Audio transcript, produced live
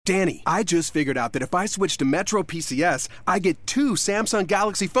Danny, I just figured out that if I switch to Metro PCS, I get 2 Samsung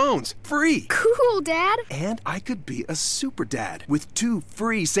Galaxy phones free. Cool, Dad. And I could be a super dad with 2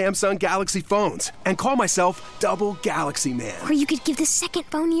 free Samsung Galaxy phones and call myself Double Galaxy Man. Or you could give the second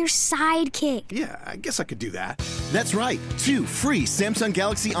phone your sidekick. Yeah, I guess I could do that. That's right. 2 free Samsung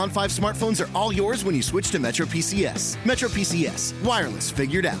Galaxy On 5 smartphones are all yours when you switch to Metro PCS. Metro PCS. Wireless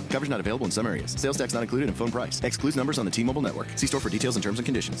figured out. Coverage not available in some areas. Sales tax not included in phone price. Excludes numbers on the T-Mobile network. See store for details and terms and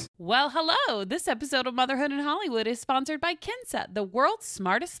conditions. Well, hello. This episode of Motherhood in Hollywood is sponsored by Kinsa, the world's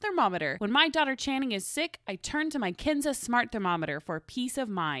smartest thermometer. When my daughter Channing is sick, I turn to my Kinsa smart thermometer for peace of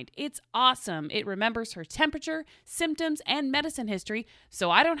mind. It's awesome. It remembers her temperature, symptoms, and medicine history,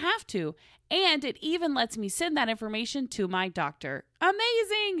 so I don't have to. And it even lets me send that information to my doctor.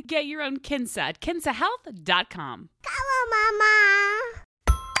 Amazing! Get your own Kinsa at kinsahealth.com. Hello, Mama.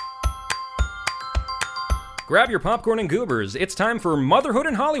 Grab your popcorn and goobers. It's time for Motherhood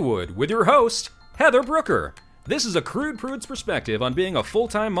in Hollywood with your host, Heather Brooker. This is a crude prude's perspective on being a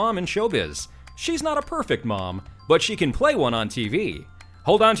full-time mom in showbiz. She's not a perfect mom, but she can play one on TV.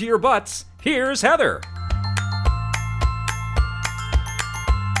 Hold on to your butts. Here's Heather.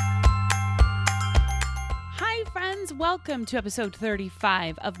 Hi, friends. Welcome to episode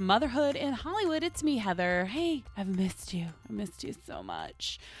 35 of Motherhood in Hollywood. It's me, Heather. Hey, I've missed you. I missed you so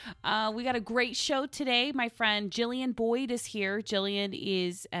much. We got a great show today. My friend Jillian Boyd is here. Jillian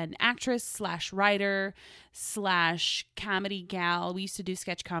is an actress slash writer slash comedy gal. We used to do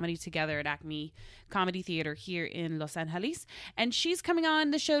sketch comedy together at Acme Comedy Theater here in Los Angeles. And she's coming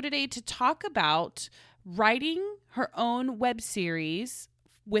on the show today to talk about writing her own web series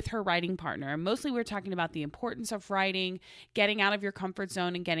with her writing partner. Mostly we're talking about the importance of writing, getting out of your comfort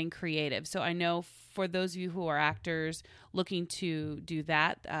zone and getting creative. So I know for those of you who are actors looking to do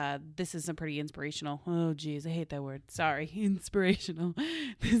that, this is some pretty inspirational. Oh, geez, I hate that word. Sorry, inspirational.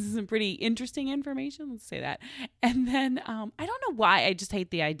 This is some pretty interesting information. Let's say that. And then I don't know why I just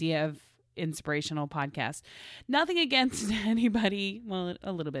hate the idea of inspirational podcast. Nothing against anybody, well,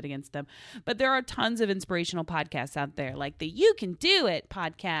 a little bit against them, but there are tons of inspirational podcasts out there, like the You Can Do It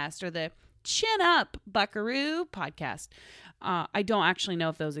podcast or the Chin Up Buckaroo podcast. I don't actually know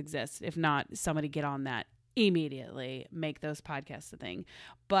if those exist. If not, somebody get on that immediately, make those podcasts a thing.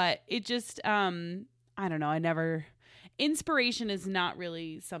 But it just, I don't know. Inspiration is not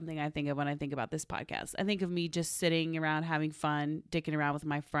really something I think of when I think about this podcast. I think of me just sitting around having fun, dicking around with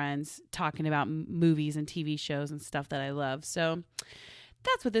my friends, talking about movies and TV shows and stuff that I love. So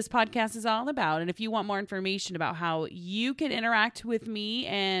that's what this podcast is all about. And if you want more information about how you can interact with me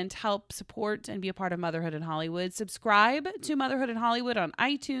and help support and be a part of Motherhood in Hollywood, subscribe to Motherhood in Hollywood on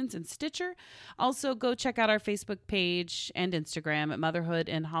iTunes and Stitcher. Also, go check out our Facebook page and Instagram at Motherhood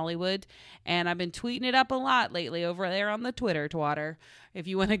in Hollywood. And I've been tweeting it up a lot lately over there on the Twitter twatter. If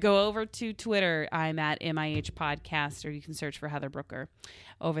you want to go over to Twitter, I'm at MIH Podcast, or you can search for Heather Brooker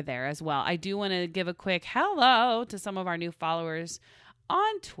over there as well. I do want to give a quick hello to some of our new followers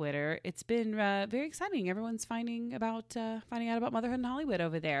on Twitter. It's been very exciting. Everyone's finding out about Motherhood in Hollywood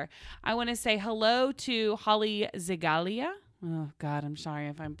over there. I want to say hello to Holly Zigalia. Oh, God, I'm sorry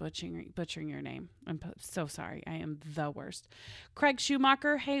if I'm butchering your name. I'm so sorry. I am the worst. Craig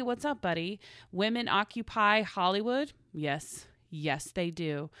Schumacher. Hey, what's up, buddy? Women Occupy Hollywood. Yes, they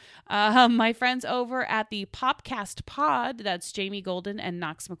do. My friends over at the Popcast Pod, that's Jamie Golden and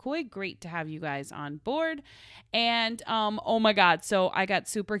Knox McCoy. Great to have you guys on board. And oh my God, so I got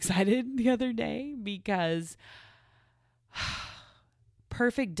super excited the other day because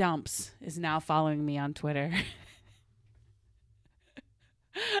Perfect Dumps is now following me on Twitter.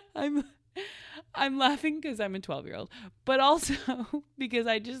 I'm laughing because I'm a 12-year-old, but also because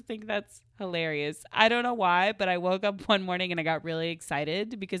I just think that's hilarious. I don't know why, but I woke up one morning and I got really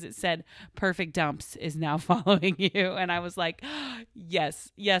excited because it said Perfect Dumps is now following you. And I was like,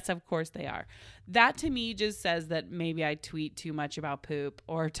 yes, of course they are. That to me just says that maybe I tweet too much about poop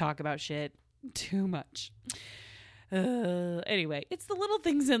or talk about shit too much. Anyway, it's the little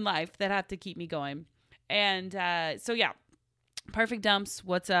things in life that have to keep me going. And so, yeah. Perfect Dumps,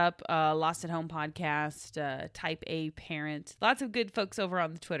 what's up? Lost at Home podcast, Type A Parent. Lots of good folks over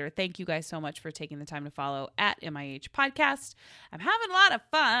on the Twitter. Thank you guys so much for taking the time to follow at MIH Podcast. I'm having a lot of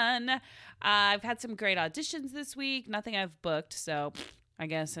fun. I've had some great auditions this week. Nothing I've booked, so I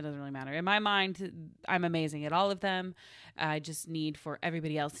guess it doesn't really matter. In my mind, I'm amazing at all of them. I just need for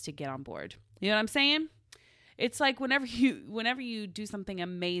everybody else to get on board. You know what I'm saying? It's like whenever you do something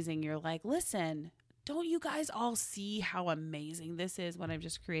amazing, you're like, listen, don't you guys all see how amazing this is, what I've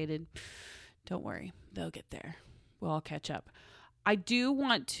just created? Don't worry. They'll get there. We'll all catch up. I do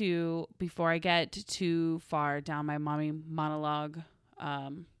want to, before I get too far down my mommy monologue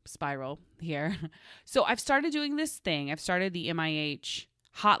spiral here. So I've started doing this thing. I've started the MIH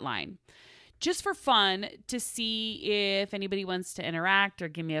hotline just for fun to see if anybody wants to interact or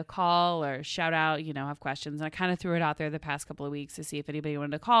give me a call or shout out, have questions. And I kind of threw it out there the past couple of weeks to see if anybody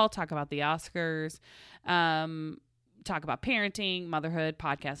wanted to call, talk about the Oscars, talk about parenting, motherhood,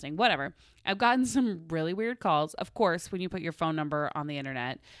 podcasting, whatever. I've gotten some really weird calls, of course, when you put your phone number on the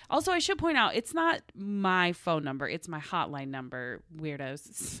internet. Also, I should point out, it's not my phone number. It's my hotline number,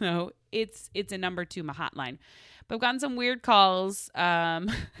 weirdos. So it's a number to my hotline. But I've gotten some weird calls,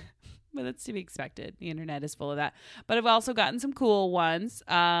 but that's to be expected. The internet is full of that. But I've also gotten some cool ones,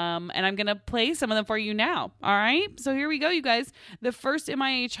 and I'm going to play some of them for you now. All right? So here we go, you guys. The first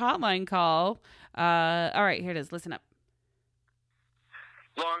MIH hotline call. All right, here it is. Listen up.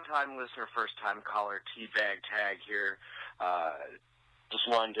 Long-time listener, first-time caller, Teabag Tag here. Just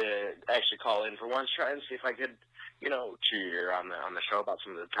wanted to actually call in for once, try and see if I could, cheer you on the show about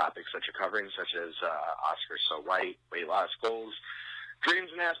some of the topics that you're covering, such as Oscars So White, weight loss goals,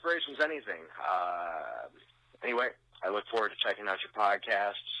 dreams and aspirations, anything. Anyway, I look forward to checking out your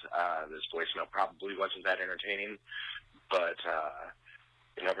podcasts. This voicemail probably wasn't that entertaining, but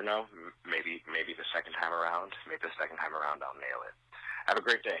you never know. Maybe the second time around, I'll nail it. Have a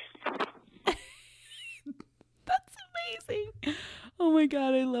great day. That's amazing. Oh my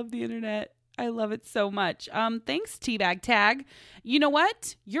God, I love the internet. I love it so much. Thanks, Teabag Tag. You know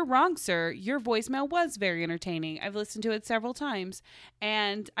what? You're wrong, sir. Your voicemail was very entertaining. I've listened to it several times,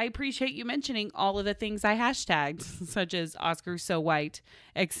 and I appreciate you mentioning all of the things I hashtagged, such as Oscars So White,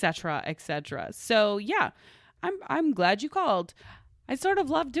 etc., etc. So yeah, I'm glad you called. I sort of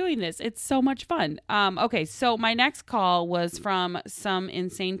love doing this. It's so much fun. Okay, so my next call was from some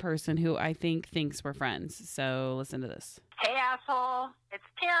insane person who I think thinks we're friends. So listen to this. Hey, asshole. It's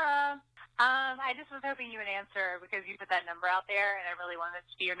Tara. I just was hoping you would answer because you put that number out there, and I really wanted it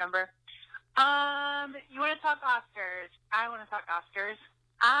to be your number. You want to talk Oscars? I want to talk Oscars.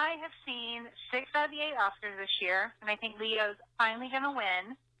 I have seen 6 out of the 8 Oscars this year, and I think Leo's finally going to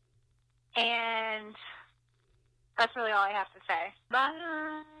win. And that's really all I have to say.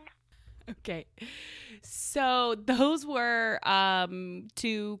 Bye. Okay. So those were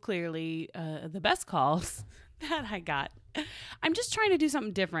two clearly the best calls that I got. I'm just trying to do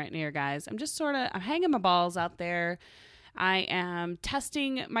something different here, guys. I'm hanging my balls out there. I am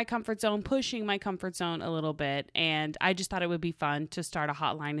testing my comfort zone, pushing my comfort zone a little bit, and I just thought it would be fun to start a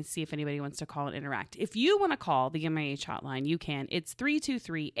hotline and see if anybody wants to call and interact. If you want to call the MIH hotline, you can. It's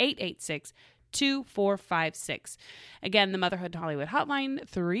 323-886-2456. Again, the Motherhood Hollywood hotline,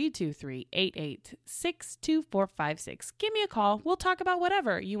 323-886-2456. Give me a call. We'll talk about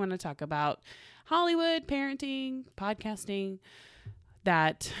whatever you want to talk about. Hollywood, parenting, podcasting,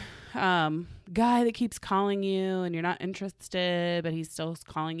 that guy that keeps calling you and you're not interested, but he's still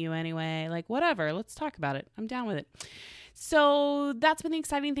calling you anyway. Like, whatever. Let's talk about it. I'm down with it. So that's been the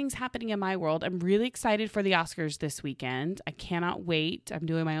exciting things happening in my world. I'm really excited for the Oscars this weekend. I cannot wait. I'm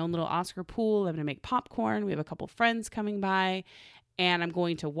doing my own little Oscar pool. I'm going to make popcorn. We have a couple friends coming by, and I'm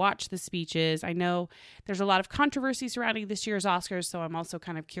going to watch the speeches. I know there's a lot of controversy surrounding this year's Oscars, so I'm also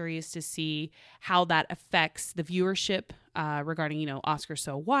kind of curious to see how that affects the viewership regarding, Oscars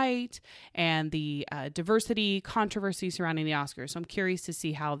So White and the diversity controversy surrounding the Oscars. So I'm curious to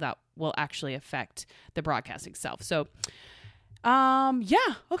see how that will actually affect the broadcast itself. So,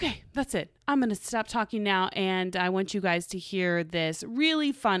 okay, that's it. I'm going to stop talking now, and I want you guys to hear this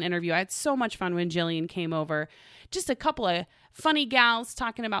really fun interview. I had so much fun when Jillian came over. Just a couple of funny gals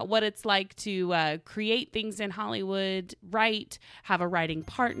talking about what it's like to create things in Hollywood, write, have a writing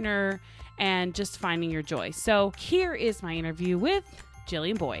partner, and just finding your joy. So here is my interview with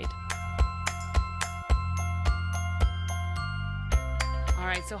Jillian Boyd. All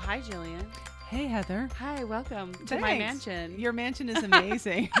right, so hi, Jillian. Hey, Heather. Hi, welcome to Thanks. my mansion. Your mansion is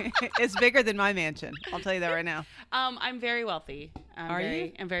amazing. It's bigger than my mansion. I'll tell you that right now. I'm very wealthy.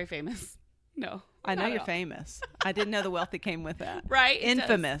 You? I'm very famous. No. I know you're famous. I didn't know the wealth that came with that. Right.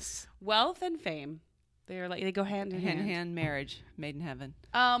 Infamous. Wealth and fame. They go hand in hand. Hand marriage made in heaven.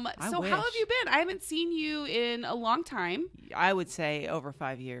 So how have you been? I haven't seen you in a long time. I would say over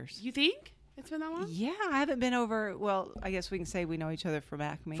 5 years. You think? It's been that long? Yeah, I haven't been over, well, I guess we can say we know each other from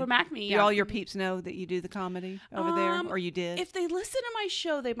Acme. From Acme, Do all your peeps know that you do the comedy over there, or you did? If they listen to my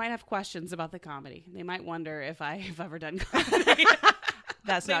show, they might have questions about the comedy. They might wonder if I've ever done comedy.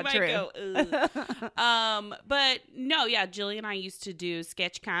 That's not true. Go, but no, yeah, Jillian and I used to do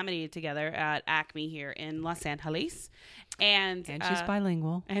sketch comedy together at Acme here in Los Angeles. And she's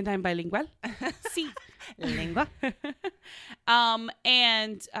bilingual. And I'm bilingual. Sí. Lingua.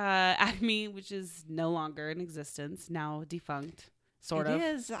 And Acme, which is no longer in existence, now defunct. sort It of.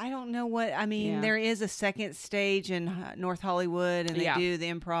 is. I don't know what, I mean, Yeah. there is a second stage in North Hollywood, and they Yeah. do the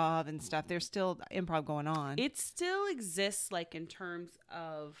improv and stuff. There's still improv going on. It still exists, like in terms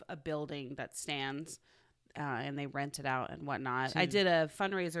of a building that stands, and they rent it out and whatnot. I did a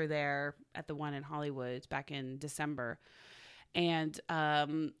fundraiser there at the one in Hollywood back in December, and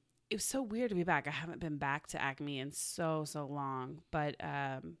it was so weird to be back. I haven't been back to Acme in so long, but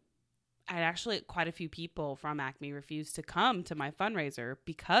I actually, quite a few people from Acme refused to come to my fundraiser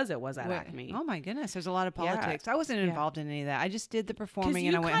because it was at Acme. Oh my goodness, there's a lot of Yeah. politics. I wasn't Yeah. involved in any of that. I just did the 'Cause performing you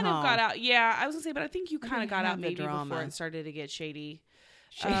and I went kind home. of got out. Yeah, I was gonna say, but I think you kind of didn't got out have the maybe before drama. it started to get shady.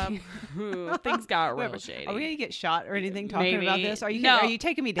 Shady. Things got real shady. Are we gonna get shot or anything talking about Maybe. this? Are you No. are you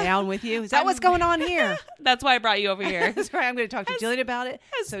taking me down with you? Is that what's going on here? That's why I brought you over here. That's right. I'm going to talk to Jillian about it,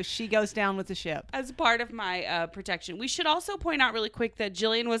 so she goes down with the ship. As part of my protection. We should also point out really quick that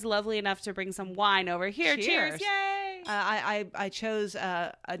Jillian was lovely enough to bring some wine over here. Cheers. Yay! I chose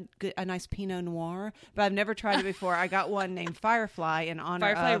a nice Pinot Noir, but I've never tried it before. I got one named Firefly in honor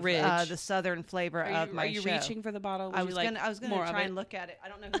Firefly of Ridge. the southern flavor of my Are you show. reaching for the bottle? Would I you was like gonna more try of and it? look at it. I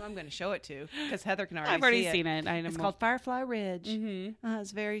don't know who I'm going to show it to because Heather can already I've already see it. seen it. I know. It's called Firefly Ridge. Mm-hmm.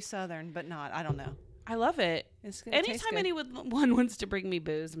 It's very southern, but not. I don't know. I love it. It's gonna taste Anytime good. anyone wants to bring me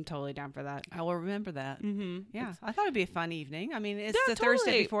booze, I'm totally down for that. I will remember that. Mm-hmm. Yeah, I thought it'd be a fun evening. I mean, it's Yeah, the Thursday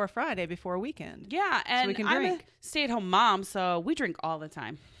totally. before a Friday before a weekend. Yeah, and we can I'm drink. a stay-at-home mom, so we drink all the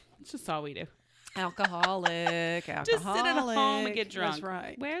time. It's just all we do. Alcoholic. Just sit at home and get drunk. That's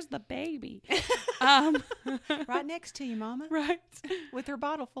right. Where's the baby? Right next to you, Mama. Right. With her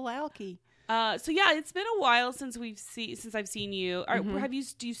bottle full of alky. So yeah, it's been a while since I've seen you.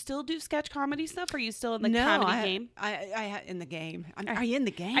 Do you still do sketch comedy stuff? Or are you still in the comedy game? I in the game. Are you in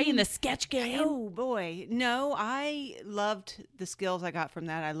the game? Are you in the sketch game? Oh boy, no. I loved the skills I got from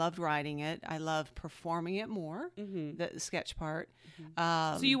that. I loved writing it. I loved performing it more. The sketch part.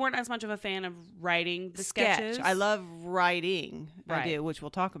 So you weren't as much of a fan of writing the sketch. sketches? I love writing. Right. I do, which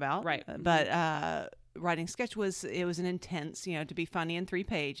we'll talk about. Right. But writing sketch was an intense, to be funny in 3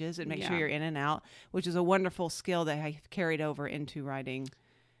 pages and make sure you're in and out, which is a wonderful skill that I carried over into writing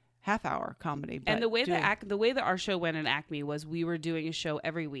half-hour comedy. But and the way that our show went in Acme was we were doing a show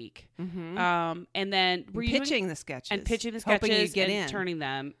every week, and then were you pitching the sketches and pitching the hoping sketches you'd get and in. turning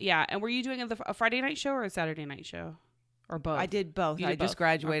them. Yeah, and were you doing a Friday night show or a Saturday night show, or both? I did both. You I did just both.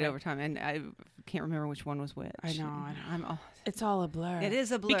 graduated Okay. over time, and I can't remember which one was which. I know. It's all a blur. It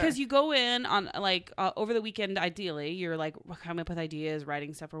is a blur because you go in on over the weekend. Ideally, you're like coming up with ideas,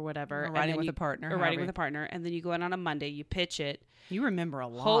 writing stuff or whatever, Or writing with a partner, or writing however. with a partner, and then you go in on a Monday. You pitch it. You remember a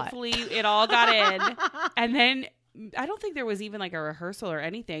lot. Hopefully, it all got in, and then. I don't think there was even like a rehearsal or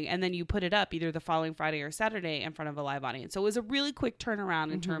anything. And then you put it up either the following Friday or Saturday in front of a live audience. So it was a really quick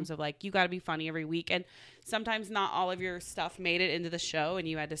turnaround in terms of like, you got to be funny every week. And sometimes not all of your stuff made it into the show and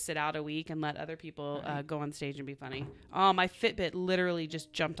you had to sit out a week and let other people go on stage and be funny. Oh, my Fitbit literally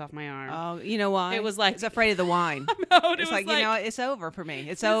just jumped off my arm. Oh, you know why? It was like- it's afraid of the wine. It's It's like, it's over for me.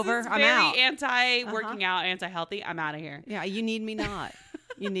 It's over. I'm very out. anti-working out, anti-healthy. I'm out of here. Yeah, you need me not.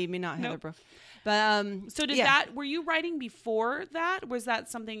 You need me not, Heather Nope. Brooke. But So were you writing before that? Was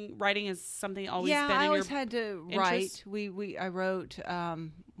that something, writing is something always been in I your always had to interest? write. I wrote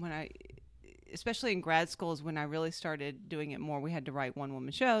especially in grad school is when I really started doing it more. We had to write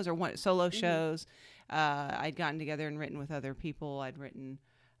one-woman shows or solo shows. I'd gotten together and written with other people. I'd written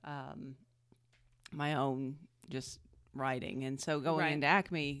my own just writing, and so going into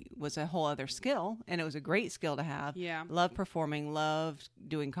Acme was a whole other skill, and it was a great skill to have. Yeah. Loved performing, loved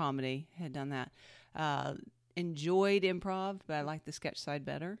doing comedy, had done that. Enjoyed improv, but I liked the sketch side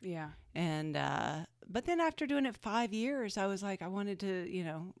better. Yeah. And but then after doing it 5 years, I was like, I wanted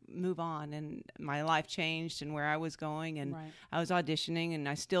to, move on, and my life changed and where I was going, and I was auditioning, and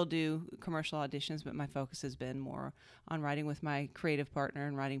I still do commercial auditions, but my focus has been more on writing with my creative partner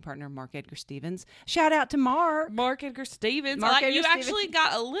and writing partner, Mark Edgar Stephens. Shout out to Mark. Mark Edgar Stephens. Mark Edgar you Stephens. actually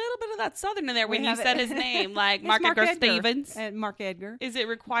got a little bit of that Southern in there when We you have said it. his name, like It's Mark Edgar Stephens. And Mark Edgar. Is it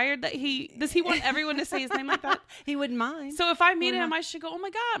required that does he want everyone to say his name like that? He wouldn't mind. So if I meet him, I should go, oh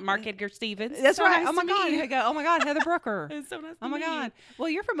my God, Mark Edgar Stephens. That's So right. nice Oh my to God. meet you. I go, oh my God, Heather Brooker. It's so nice to Oh my meet God. you. Well,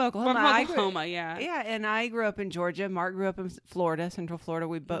 you're from Oklahoma. From I grew- Oklahoma, yeah. Yeah, and I grew up in Georgia. Mark grew up in Florida, Central Florida.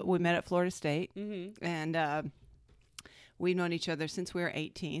 We met at Florida State, and we've known each other since we were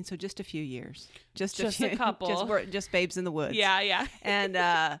 18, so just a few years, just a couple. just babes in the woods. Yeah.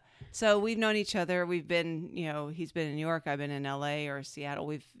 And so we've known each other. We've been, he's been in New York, I've been in LA or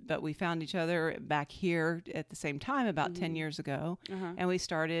Seattle. But we found each other back here at the same time about 10 years ago, and we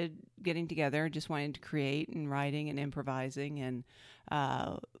started getting together, just wanting to create and writing and improvising, and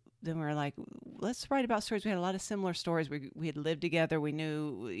then we were like, let's write about stories. We had a lot of similar stories. We had lived together. We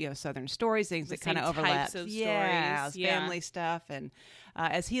knew, Southern stories, things that kind of overlapped. Stories. Family stuff. And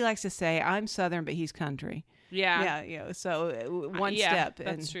as he likes to say, I'm Southern, but he's country. Yeah. So one step.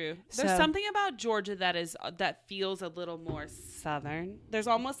 That's true. There's something about Georgia that feels a little more Southern. There's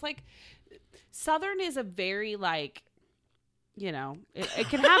almost like Southern is a very like, it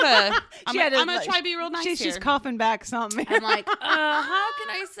can have a. I'm going to try to be real nice here. She's coughing back something. I'm like, how can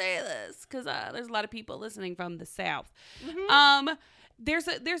I say this? Because there's a lot of people listening from the South. Mm-hmm. There's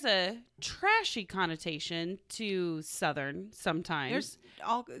a trashy connotation to Southern sometimes.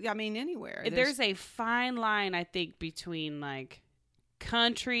 Anywhere. There's a fine line, I think, between like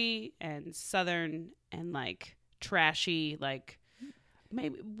country and Southern and like trashy, like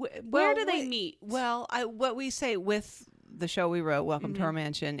maybe where do they meet? Well, what we say with the show we wrote, Welcome to Our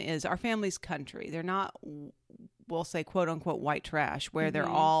Mansion, is our family's country. They're not, we'll say, quote unquote, white trash, where they're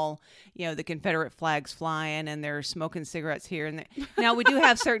all, the Confederate flags flying and they're smoking cigarettes here and there. Now, we do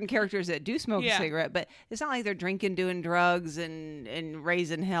have certain characters that do smoke a cigarette, but it's not like they're drinking, doing drugs, and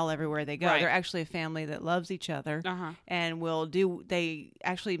raising hell everywhere they go. Right. They're actually a family that loves each other and they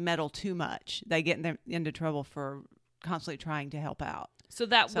actually meddle too much. They get into trouble for constantly trying to help out. So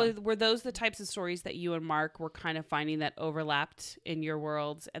were those the types of stories that you and Mark were kind of finding that overlapped in your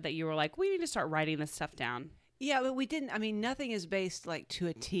worlds, and that you were like, we need to start writing this stuff down? Yeah, but we didn't. Nothing is based like to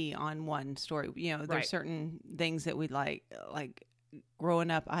a T on one story. There's certain things that we like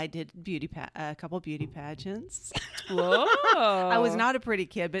growing up. I did a couple beauty pageants. Whoa! I was not a pretty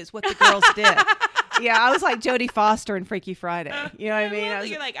kid, but it's what the girls did. Yeah, I was like Jodie Foster in Freaky Friday. You know what I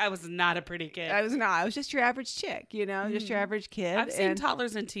mean? You're like, I was not a pretty kid. I was not. I was just your average chick, just your average kid. I've seen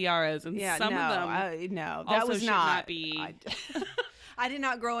toddlers and tiaras, and some of them that was should not be. I did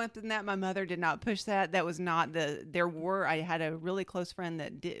not grow up in that. My mother did not push that. That was not I had a really close friend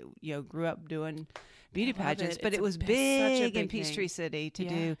that did, grew up doing beauty pageants, but it was big in Peachtree City to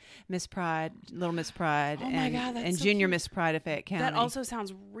do Miss Pride, Little Miss Pride, and so Junior Miss Pride of Fayette County. That also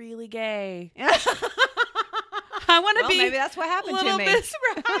sounds really gay. I want to be. Maybe that's what happened Little to me. Miss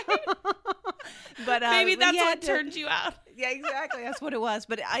Pride. But maybe that's what turned you out. Yeah, exactly. That's what it was.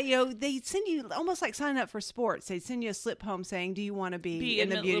 But they send you almost like signing up for sports. They'd send you a slip home saying, "Do you want to be in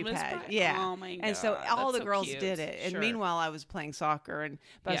the beauty pageant?" Yeah. Oh my god. And so all the girls cute. did it. And meanwhile, I was playing soccer,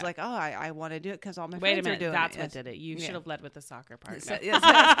 but I was like, "Oh, I want to do it because all my friends are doing it." That's what did it. You should have led with the soccer part.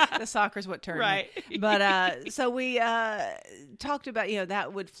 The soccer's what turned me. But so we talked about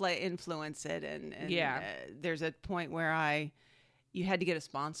that would influence it, and there's a point where you had to get a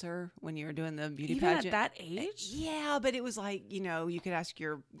sponsor when you were doing the beauty pageant. Even at that age? Yeah, but it was like, you could ask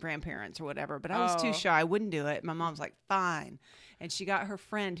your grandparents or whatever. But I was too shy. I wouldn't do it. My mom's like, fine. And she got her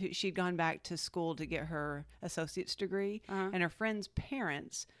friend, who she'd gone back to school to get her associate's degree. And her friend's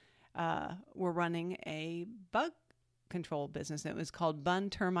parents were running a bug control business. And it was called Bun,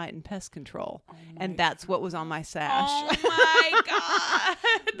 Termite, and Pest Control. And that's what was on my sash. Oh, my God.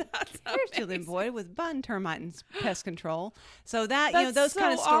 That's Here's Jillian Boyd with Bun, Termite, and Pest Control. So that, those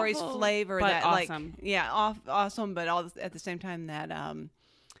kind of stories flavor but that. Awesome. Awesome, but all at the same time that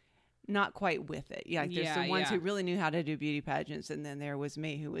not quite with it. Yeah, there's the ones who really knew how to do beauty pageants, and then there was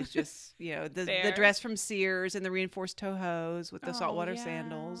me who was just, the dress from Sears and the reinforced toe hose with the saltwater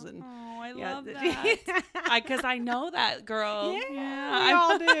sandals. And I love that. Because I know that girl. Yeah, we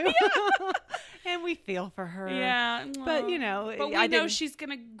all do. And we feel for her. Yeah. But, but we know she's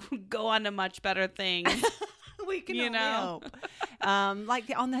going to go on to much better things. We can only hope.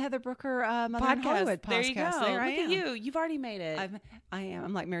 Like on the Heather Brooker Mother in Hollywood podcast. There you go. Look at you. You've already made it. I am.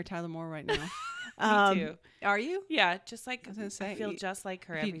 I'm like Mary Tyler Moore right now. Me too. Are you? Yeah, just like I was gonna say, I feel just like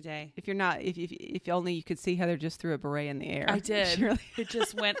her every day. If you're not, if only you could see Heather just threw a beret in the air. I did. It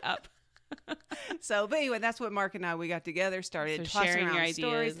just went up. So, but anyway, that's what Mark and I, we got together, started sharing around your ideas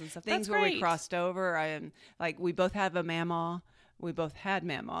stories, and stuff. things where we crossed over. We both have a mamaw. We both had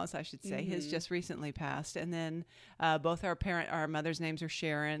mammas, I should say. His just recently passed. And then both our mother's names are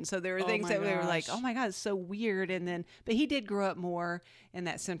Sharon. So there were things that we were like, oh my God, it's so weird. And then, but he did grow up more in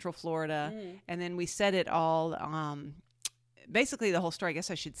that Central Florida. And then we said it all, basically the whole story. I guess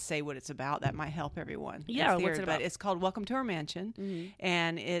I should say what it's about. That might help everyone. Yeah, what's it about? But it's called Welcome to Our Mansion.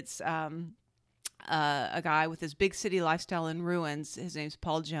 And it's a guy with his big city lifestyle in ruins. His name's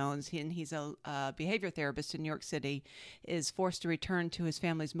Paul Jones, and he's a behavior therapist in New York City, is forced to return to his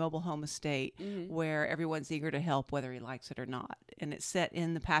family's mobile home estate where everyone's eager to help whether he likes it or not. And it's set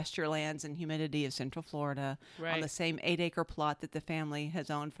in the pasture lands and humidity of Central Florida on the same 8-acre plot that the family has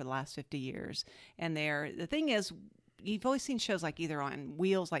owned for the last 50 years. And the thing is, you've always seen shows like either on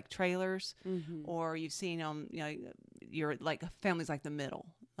wheels, like trailers, or you've seen your like families like The Middle.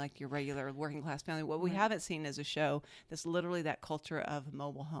 like your regular working class family. What we haven't seen is a show that's literally that culture of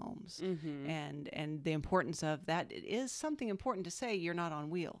mobile homes, and the importance of that. It is something important to say. You're not on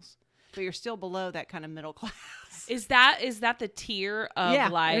wheels, but you're still below that kind of middle class. Is that the tier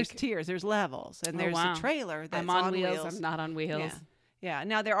of like? There's tiers. There's levels, and there's a trailer that's I'm on wheels. I'm not on wheels. Yeah.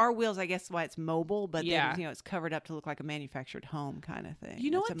 Now there are wheels, I guess, why it's mobile, but then it's covered up to look like a manufactured home kind of thing.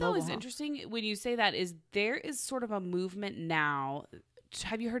 You know what though is interesting when you say that is there is sort of a movement now.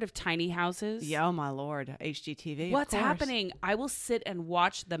 Have you heard of tiny houses? Yeah, oh my Lord, HGTV. What's happening? I will sit and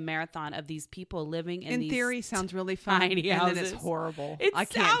watch the marathon of these people living in these theory sounds really fun, tiny houses. And then it's horrible. It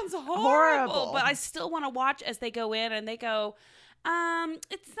sounds horrible, but I still want to watch as they go in and they go.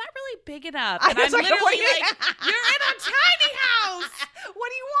 It's not really big enough. And I'm literally like, you're in a tiny house. What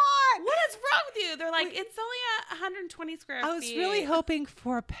do you want? What is wrong with you? They're like, it's only 120 square feet. I was really hoping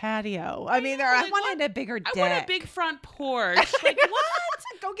for a patio. I wanted a bigger deck. I want a big front porch. Like, what?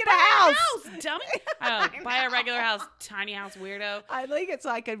 Go get a house, dummy. Oh, buy a regular house, tiny house, weirdo. I think it's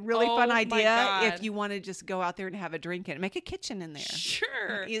like a really fun idea if you want to just go out there and have a drink and make a kitchen in there.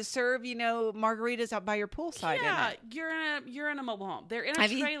 Sure. You serve, margaritas out by your poolside. Yeah, you're in a mobile home. They're in a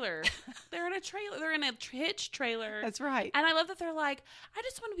trailer. They're in a trailer. They're in a hitch trailer. That's right. And I love that they're like, I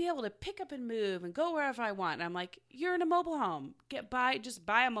just want to be able to pick up and move and go wherever I want. And I'm like, you're in a mobile home. Just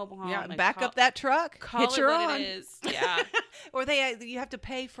buy a mobile home. Yeah, back up that truck. Hitch her on. It is. Yeah. Or you have to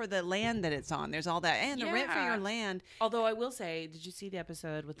pay for the land that it's on. There's all that and the rent for your land. Although I will say, did you see the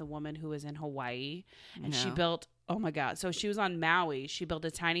episode with the woman who was in Hawaii and she built? Oh my God! So she was on Maui. She built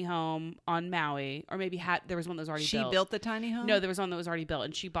a tiny home on Maui, or maybe there was one that was already built. She built the tiny home? No, there was one that was already built,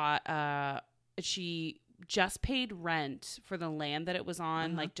 and she bought. She just paid rent for the land that it was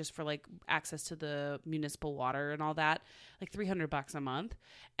on, like just for like access to the municipal water and all that, like $300 a month,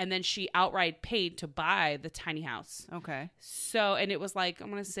 and then she outright paid to buy the tiny house. Okay. So, and it was like I'm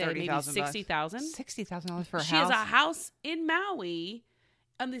gonna say maybe $60,000. $60,000 for a house. She has a house in Maui.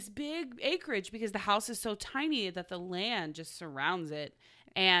 On this big acreage because the house is so tiny that the land just surrounds it,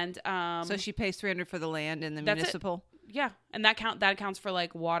 and so she pays $300 for the land in the municipal. Yeah, and that accounts for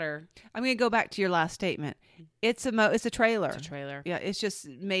like water. I'm going to go back to your last statement. It's a trailer. It's a trailer. Yeah, it's just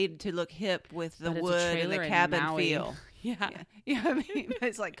made to look hip with the wood and the cabin feel. Yeah. I mean,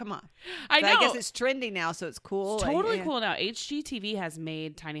 it's like, come on. I know. I guess it's trendy now, so it's cool. It's totally cool now. HGTV has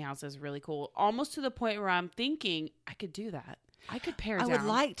made tiny houses really cool, almost to the point where I'm thinking I could do that. I could pare down. I would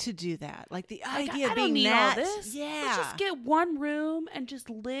like to do that. Like the idea of I being don't need that. all this. Yeah. Let's just get one room and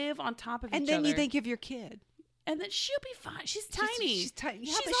just live on top of each other. And then you think of your kid. And then she'll be fine. She's tiny. She's tiny.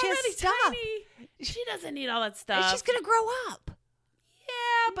 Yeah, she's but she already has stuff. tiny. She doesn't need all that stuff. And she's going to grow up.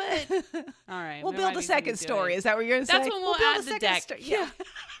 Yeah, but... All right. We'll build a second story. Is that what you're going to say? That's when we'll add the deck. Yeah.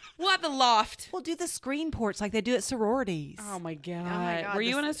 We'll have the loft. We'll do the screen porch like they do at sororities. Oh my God. Were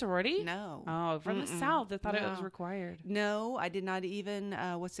you in a sorority? No. Oh, from the South. I thought it was required. No, I did not even,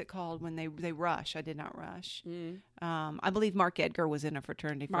 what's it called when they rush? I did not rush. I believe Mark Edgar was in a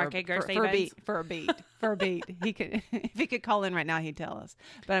fraternity Mark Edgar Stephens? For a beat. He could, if he could call in right now, he'd tell us.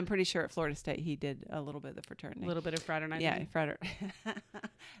 But I'm pretty sure at Florida State he did a little bit of the fraternity. A little bit of fraternizing. Yeah,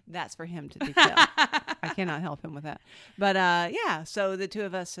 that's for him to detail. I cannot help him with that. But so the two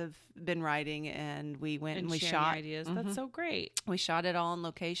of us have been writing, and we went and we shot ideas. That's so great. We shot it all on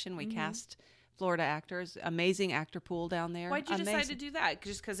location. We cast Florida actors. Amazing actor pool down there. Why'd you decide to do that?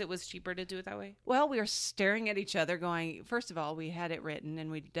 Just because it was cheaper to do it that way? Well, we were staring at each other going, first of all, we had it written and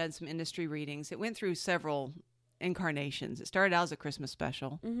we'd done some industry readings. It went through several incarnations. It started out as a Christmas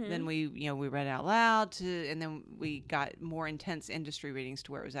special. Then we read out loud and then we got more intense industry readings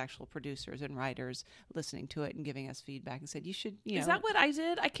to where it was actual producers and writers listening to it and giving us feedback and said, you should, Is that what I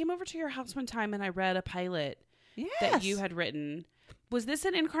did? I came over to your house one time and I read a pilot that you had written. Was this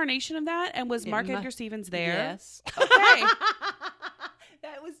an incarnation of that? And was Mark Edgar Stephens there? Yes. Okay.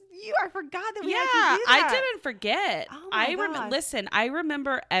 That was you. I forgot that we had to do that. I didn't forget. Oh my God. Listen, I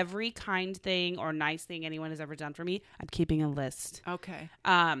remember every kind thing or nice thing anyone has ever done for me. I'm keeping a list. Okay.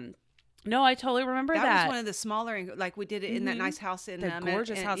 No, I totally remember that. That was one of the smaller, like we did it in that nice house in the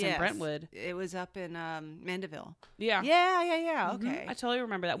gorgeous house in Brentwood. It was up in Mandeville. Yeah. Yeah. Okay. I totally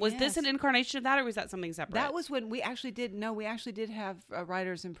remember that. Was this an incarnation of that, or was that something separate? That was when we actually did have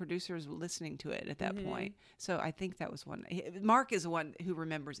writers and producers listening to it at that point. So I think that was one. Mark is the one who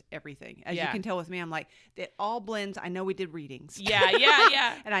remembers everything. As you can tell with me, I'm like, it all blends. I know we did readings.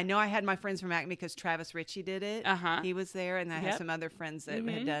 Yeah. And I know I had my friends from Acme because Travis Ritchie did it. He was there, and I had some other friends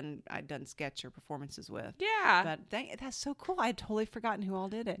that I'd done sketch or performances with. Yeah. But that's so cool. I had totally forgotten who all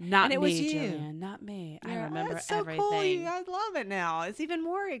did it. Not it me, was you. Jillian. Not me. I remember that's so everything. Cool. I love it now. It's even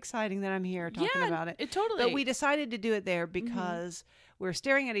more exciting that I'm here talking about it. Totally. But we decided to do it there because we're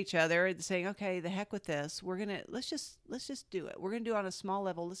staring at each other and saying, okay, the heck with this. Let's just do it. We're going to do it on a small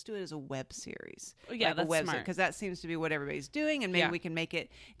level. Let's do it as a web series. Yeah, like that's a web smart. Because that seems to be what everybody's doing. And maybe we can make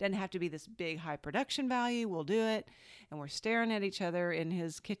it doesn't have to be this big high production value. We'll do it. And we're staring at each other in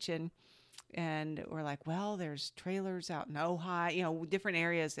his kitchen. And we're like, well, there's trailers out in Ojai, different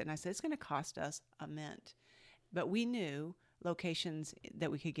areas. And I said, it's going to cost us a mint. But we knew locations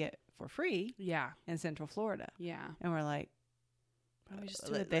that we could get for free in Central Florida. Yeah. And we're like, we just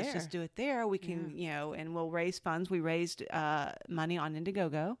do it there. Let's just do it there. We can, and we'll raise funds. We raised money on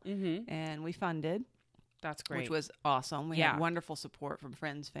Indiegogo, and we funded. That's great. Which was awesome. We had wonderful support from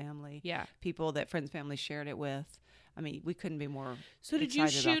friends, family, people that friends, family shared it with. I mean, we couldn't be more. So did you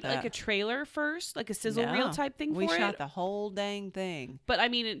shoot like a trailer first, like a sizzle reel type thing for it? We shot the whole dang thing. But I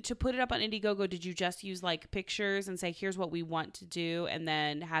mean, to put it up on Indiegogo, did you just use like pictures and say, here's what we want to do, and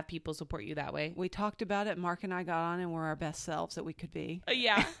then have people support you that way? We talked about it. Mark and I got on and were our best selves that we could be.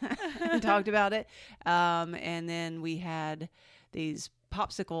 Yeah. And talked about it. And then we had these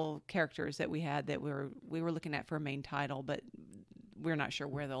popsicle characters that we had that we were looking at for a main title, but we're not sure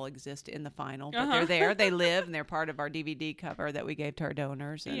where they'll exist in the final, but they're there. They live, and they're part of our DVD cover that we gave to our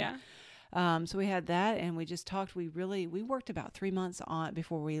donors. And, so we had that, and we just talked. We worked about 3 months on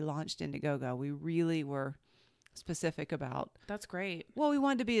before we launched Indiegogo. We really were specific about. That's great. Well, we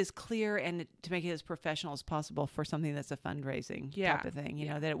wanted to be as clear and to make it as professional as possible for something that's a fundraising type of thing. You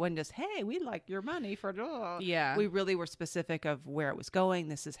know, that it wasn't just, hey, we'd like your money for. Yeah. We really were specific of where it was going.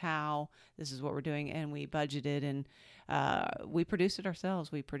 This is what we're doing, and we budgeted and we produced it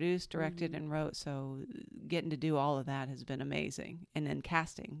ourselves. We produced, directed, and wrote. So getting to do all of that has been amazing. And then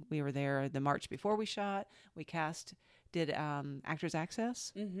casting, we were there the March before we shot. We did Actors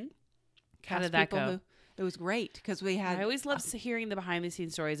Access. Mm-hmm. How did that go? It was great because we had. I always love hearing the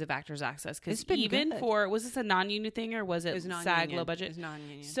behind-the-scenes stories of Actors Access because even was this a non-union thing or was it SAG low budget? It was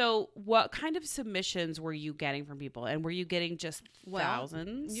non-union. So, what kind of submissions were you getting from people, and were you getting just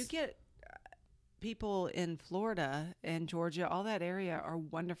thousands? You get people in Florida and Georgia, all that area are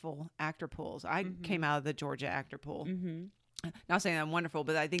wonderful actor pools. I came out of the Georgia actor pool. Mm-hmm. Not saying I'm wonderful,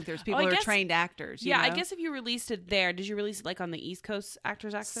 but I think there's people who are trained actors. Yeah, I guess if you released it there, did you release it like on the East Coast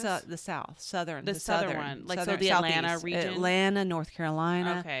Actors Access? The Southern one, like Southern, the Atlanta region, Atlanta, North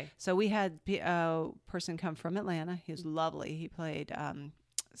Carolina. Okay, so we had a person come from Atlanta. He was lovely. He played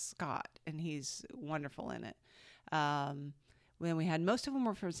Scott, and he's wonderful in it. When we had most of them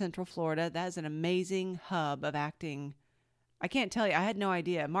were from Central Florida. That is an amazing hub of acting. I can't tell you. I had no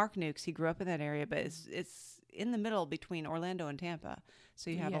idea. Mark Nukes, he grew up in that area, but it's in the middle between Orlando and Tampa. So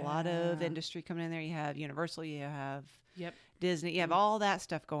you have a lot of industry coming in there. You have Universal, you have Disney, you have all that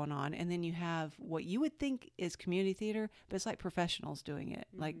stuff going on. And then you have what you would think is community theater, but it's like professionals doing it.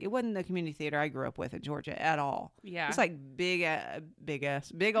 Like it wasn't the community theater I grew up with in Georgia at all. Yeah. It's like big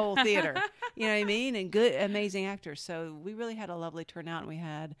old theater. You know what I mean? And good, amazing actors. So we really had a lovely turnout. And we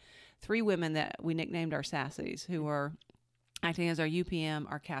had 3 women that we nicknamed our Sassies who were acting as our UPM,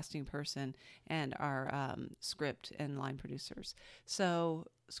 our casting person, and our script and line producers. So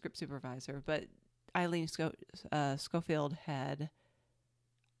script supervisor. But Eileen Schofield had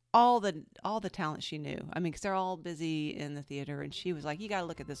all the talent she knew. I mean, because they're all busy in the theater, and she was like, "You got to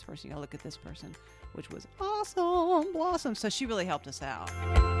look at this person. You got to look at this person," which was awesome. So she really helped us out.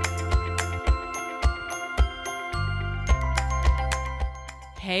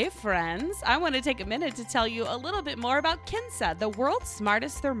 Hey friends, I want to take a minute to tell you a little bit more about Kinsa, the world's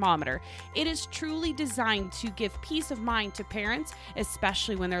smartest thermometer. It is truly designed to give peace of mind to parents,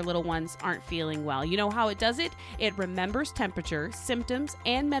 especially when their little ones aren't feeling well. You know how it does it? It remembers temperature, symptoms,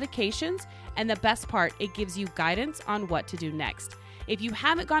 and medications, and the best part, it gives you guidance on what to do next. If you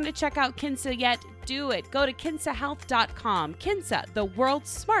haven't gone to check out Kinsa yet, do it. Go to kinsahealth.com. Kinsa, the world's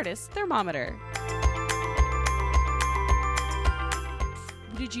smartest thermometer.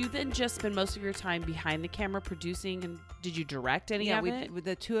 Did you then just spend most of your time behind the camera producing, and did you direct any of it? With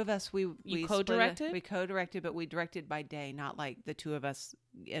the 2 of us, we co-directed? We co-directed, but we directed by day, not like the 2 of us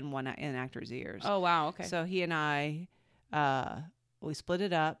in actor's ears. Oh, wow. Okay. So he and I, we split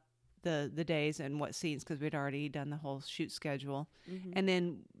it up, the days and what scenes, because we'd already done the whole shoot schedule. Mm-hmm. And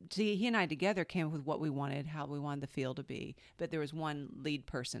then he and I together came up with what we wanted, how we wanted the feel to be. But there was one lead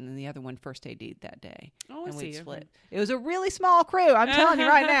person and the other one first AD'd that day. Oh, and I see. We'd split. It was a really small crew. I'm telling you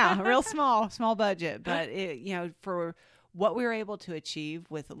right now, a real small budget. But for what we were able to achieve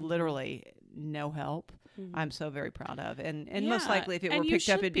with literally no help, I'm so very proud of. And most likely if it were picked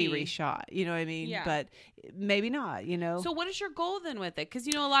up, it'd be reshot. You know what I mean? Yeah. But maybe not, So what is your goal then with it? Because,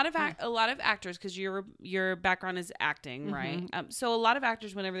 a lot of actors, because your background is acting, right? So a lot of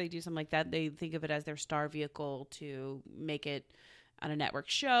actors, whenever they do something like that, they think of it as their star vehicle to make it a network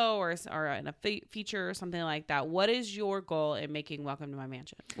show or in a feature or something like that, what is your goal in making Welcome to My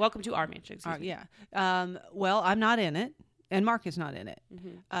Mansion? Welcome to Our Mansion, excuse me. Yeah. Well, I'm not in it. And Mark is not in it.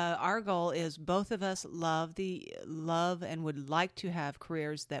 Our goal is both of us love and would like to have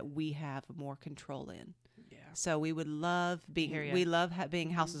careers that we have more control in. Yeah. So we would love being being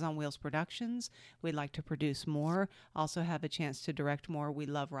Houses on Wheels Productions. We'd like to produce more, also have a chance to direct more. We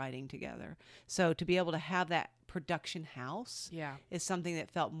love writing together. So to be able to have that production house is something that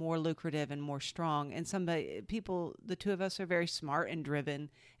felt more lucrative and more strong. And the two of us are very smart and driven,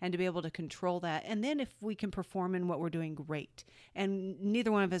 and to be able to control that. And then if we can perform in what we're doing, great. And neither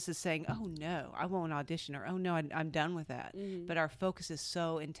one of us is saying, oh no, I won't audition, or oh no, I'm done with that. But our focus is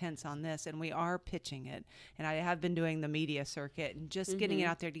so intense on this, and we are pitching it. And I have been doing the media circuit and just getting it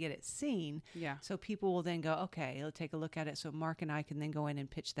out there to get it seen. Yeah. So people will then go, okay, let's take a look at it. So Mark and I can then go in and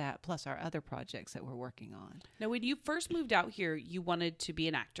pitch that, plus our other projects that we're working on. Now, when you first moved out here, you wanted to be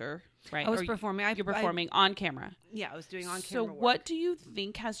an actor, right? I was performing. You're performing on camera. Yeah, I was doing on camera. So work. What do you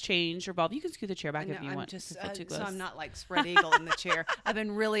think has changed or evolved? You can scoot the chair back if you want. Just, so I'm not like spread eagle in the chair. I've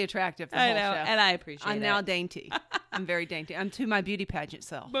been really attractive the whole show. And I appreciate it. I'm now dainty. I'm very dainty. I'm to my beauty pageant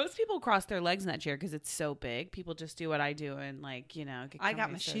self. Most people cross their legs in that chair because it's so big. People just do what I do and I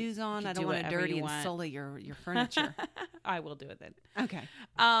got my shoes on. I don't want to dirty and sully your furniture. I will do it then. Okay.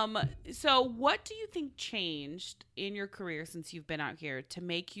 So what do you think changed in your career since you've been out here to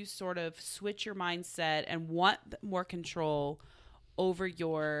make you sort of switch your mindset and want more control over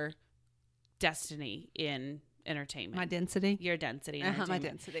your destiny in entertainment? My density? Your density in entertainment. My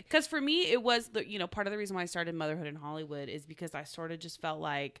density. Because for me, it was, part of the reason why I started Motherhood in Hollywood is because I sort of just felt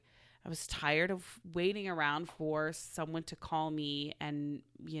like I was tired of waiting around for someone to call me and,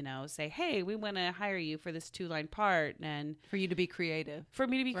 say, hey, we want to hire you for this 2-line part. And for you to be creative. For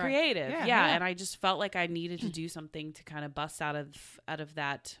me to be creative. Yeah. And I just felt like I needed to do something to kind of bust out of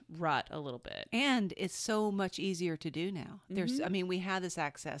that rut a little bit. And it's so much easier to do now. We have this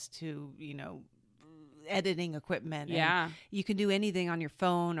access to, editing equipment. And you can do anything on your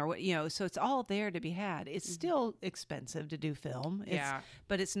phone or so it's all there to be had. It's still expensive to do film.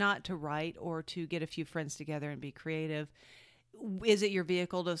 But it's not to write or to get a few friends together and be creative. Is it your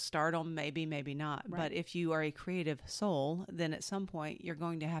vehicle to stardom? Maybe, maybe not. Right. But if you are a creative soul, then at some point you're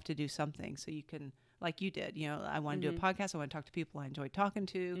going to have to do something so you can, like you did, I want to do a podcast. I want to talk to people I enjoy talking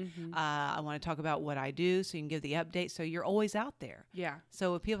to. I want to talk about what I do so you can give the update. So you're always out there. Yeah.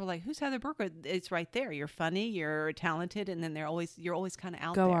 So if people are like, who's Heather Brooker? It's right there. You're funny, you're talented, and then you're always kind of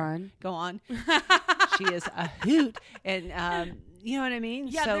out there. Go on. She is a hoot. And, you know what I mean?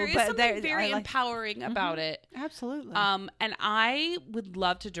 Yeah, so, there is something very empowering about it. Absolutely. And I would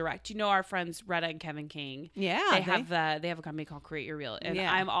love to direct. Our friends Retta and Kevin King. Yeah, they have a company called Create Your Reel, and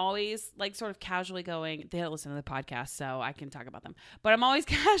I'm always sort of casually going. They don't listen to the podcast, so I can talk about them. But I'm always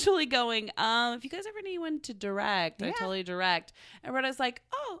casually going. If you guys ever need anyone to direct, I totally direct. And Retta's like,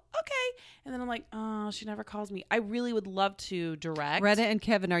 oh, okay. And then I'm like, oh, she never calls me. I really would love to direct. Retta and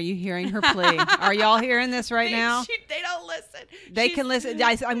Kevin, are you hearing her plea? Are y'all hearing this right now? They don't listen. They can listen.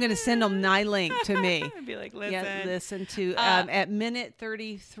 I'm going to send them my link to me. I'd be like, listen. Yeah, listen to at minute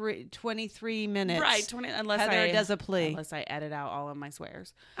 23 minutes. Right, 20. Unless Heather does a plea. Unless I edit out all of my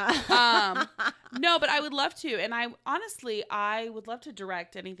swears. No, but I would love to, and I would love to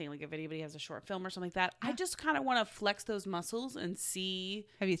direct anything. Like if anybody has a short film or something like that, I just kind of want to flex those muscles and see.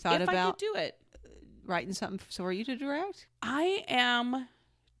 Have you thought about I could do it? Writing something for you to direct? I am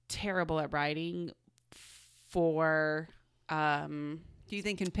terrible at writing for. Do you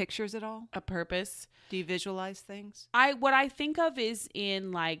think in pictures at all? A purpose? Do you visualize things? What I think of is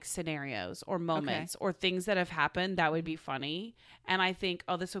in scenarios or moments or things that have happened that would be funny. And I think,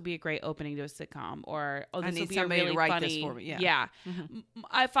 oh, this would be a great opening to a sitcom, or oh, this would be a really write funny. This for me. Yeah.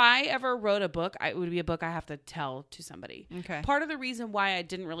 If I ever wrote a book, it would be a book I have to tell to somebody. Okay. Part of the reason why I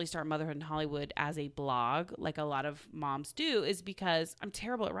didn't really start Motherhood in Hollywood as a blog, like a lot of moms do, is because I'm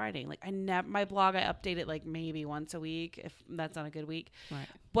terrible at writing. My blog, I update it maybe once a week, if that's not a good week. Right.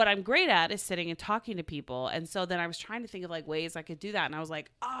 What I'm great at is sitting and talking to people. And so then I was trying to think of ways I could do that. And I was like,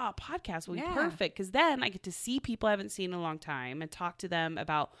 podcast would be perfect. Because then I get to see people I haven't seen in a long time and talk to them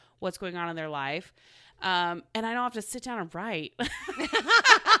about what's going on in their life. And I don't have to sit down and write.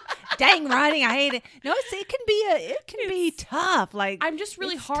 Dang, writing, I hate it. No, it can be tough. I'm just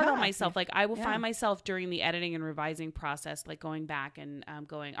really hard on myself. I will find myself during the editing and revising process, going back and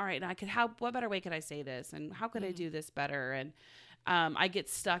going, all right, what better way could I say this? And how could I do this better? And I get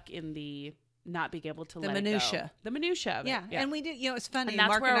stuck in the not being able to the let minutia. it go. The minutia of it. Yeah. And we do, it's funny. And that's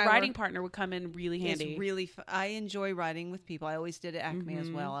Mark where and a I writing partner would come in really handy. It's really I enjoy writing with people. I always did at Acme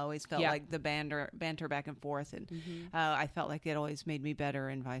as well. I always felt like the banter back and forth, and I felt like it always made me better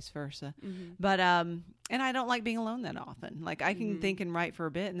and vice versa. But and I don't like being alone that often. Like I can think and write for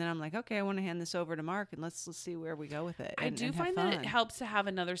a bit, and then I'm like, okay, I want to hand this over to Mark, and let's see where we go with it. I do find that it helps to have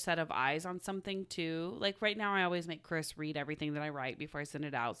another set of eyes on something too. Like right now, I always make Chris read everything that I write before I send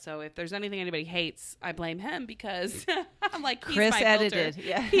it out. So if there's anything anybody hates, I blame him because I'm like, he's Chris my edited. filter.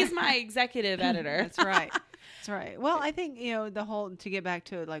 Yeah, he's my executive editor. That's right. That's right. Well, I think the whole to get back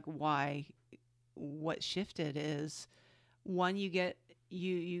to like what shifted is one,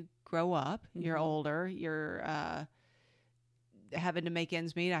 you grow up, you're older, you're having to make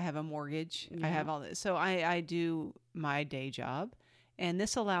ends meet. I have a mortgage. I have all this. So I do my day job, and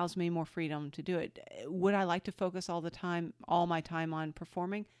this allows me more freedom to do it. Would I like to focus all my time on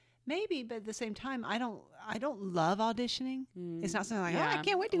performing? Maybe, but at the same time, I don't love auditioning. It's not something like, I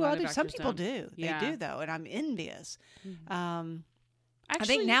can't wait to go audition. Some people do. They do, though, and I'm envious. I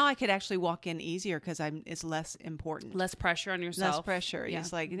think now I could actually walk in easier because it's less important. Less pressure on yourself. Less pressure. Yeah.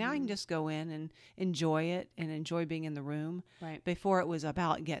 It's like now I can just go in and enjoy it and enjoy being in the room. Right. Before it was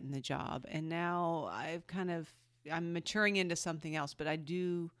about getting the job. And now I'm maturing into something else, but I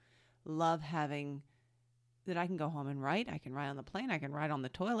do love having that I can go home and write. I can write on the plane. I can write on the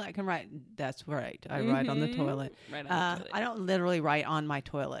toilet. I can write. That's right. I write on the toilet. Right on the toilet. I don't literally write on my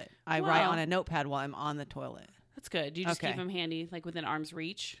toilet. I write on a notepad while I'm on the toilet. That's good. Do you just keep them handy, like within arm's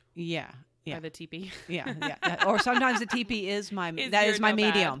reach? Yeah. By the teepee? Yeah. Or sometimes the teepee is my medium.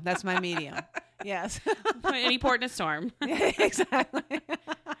 That's my medium. Yes. Any port in a storm. Exactly.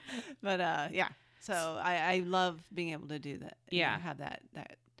 But so I love being able to do that. Yeah. Have that.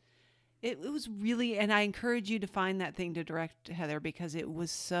 It was really, and I encourage you to find that thing to direct, Heather, because it was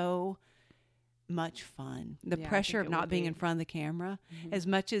so much fun. The pressure of not being in front of the camera, as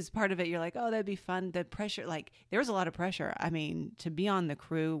much as part of it, you're like, oh, that'd be fun. The pressure, like there was a lot of pressure. I mean, to be on the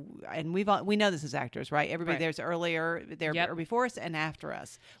crew, and we know this as actors, right? Everybody there's earlier there before us and after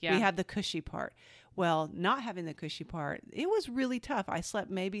us. Yeah. We have the cushy part. Well, not having the cushy part, it was really tough. I slept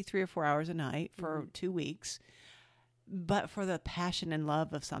maybe 3 or 4 hours a night for 2 weeks. But for the passion and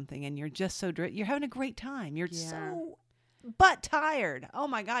love of something, and you're just so you're having a great time. You're so tired. Oh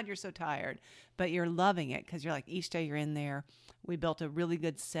my God, you're so tired. But you're loving it because you're like, each day you're in there. We built a really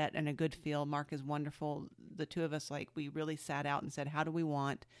good set and a good feel. Mark is wonderful. The two of us, we really sat out and said, how do we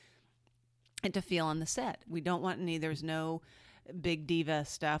want it to feel on the set? We don't want there's no big diva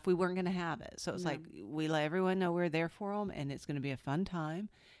stuff. We weren't going to have it. So it's like, we let everyone know we're there for them, and it's going to be a fun time.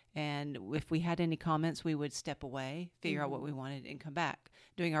 And if we had any comments, we would step away, figure out what we wanted, and come back,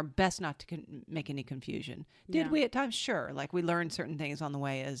 doing our best not to make any confusion. Did we at times? Sure. Like we learned certain things on the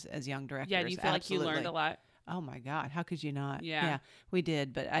way as young directors. Yeah, do you feel like you learned a lot? Oh my God, how could you not? Yeah, we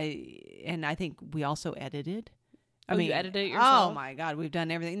did. But I think we also edited. I mean, you edited it yourself? Oh my God, we've done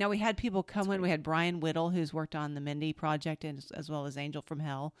everything. Now we had people come in. We had Brian Whittle, who's worked on the Mindy project, as well as Angel from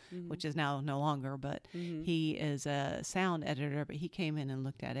Hell, which is now no longer, but he is a sound editor. But he came in and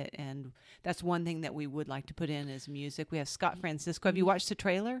looked at it, and that's one thing that we would like to put in is music. We have Scott Francisco. Have you watched the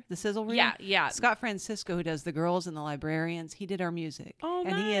trailer, the sizzle reel? Yeah. Scott Francisco, who does The Girls and the Librarians, he did our music. Oh,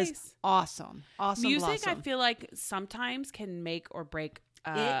 and he is awesome. Music, blossom. I feel like sometimes can make or break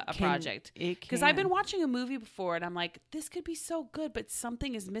a project, because I've been watching a movie before and I'm like, this could be so good, but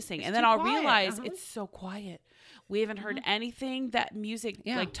something is missing, and then I'll realize it's so quiet. We haven't heard anything that music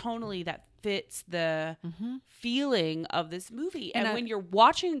like tonally that fits the feeling of this movie. And when you're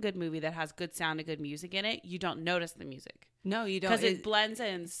watching a good movie that has good sound and good music in it, you don't notice the music. No, you don't, because it blends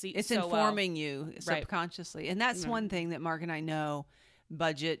in. It's so informing you subconsciously, and that's one thing that Mark and I know.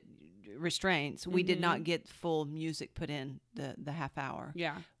 Budget restraints, we did not get full music put in the half hour.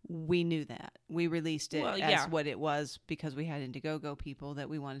 Yeah, we knew that. We released it as what it was because we had Indiegogo people that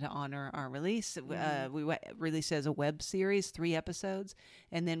we wanted to honor our release. We released it as a web series, 3 episodes,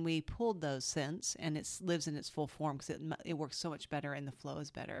 and then we pulled those since, and it lives in its full form because it works so much better and the flow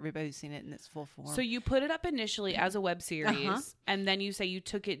is better. Everybody's seen it in its full form. So you put it up initially as a web series, and then you say you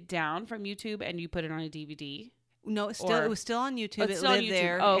took it down from YouTube and you put it on a DVD. No, it was still on YouTube. It lived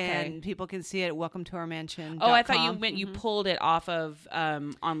there, and people can see it at welcometourmansion.com. Oh, I thought you meant you pulled it off of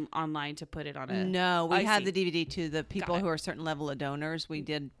online to put it on a... No, we had the DVD to the people who are a certain level of donors. We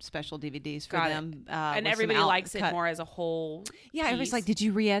did special DVDs for them. And everybody likes it more as a whole Yeah, everybody's like, did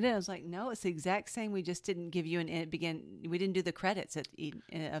you re-edit? I was like, no, it's the exact same. We just didn't give you we didn't do the credits at each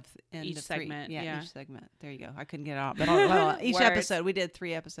segment. Yeah, each segment. There you go. I couldn't get it out. But each episode, we did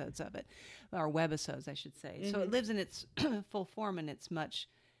 3 episodes of it. Or webisodes, I should say. So it lives in its full form, and it's much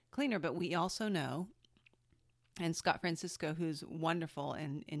cleaner. But we also know, and Scott Francisco, who's wonderful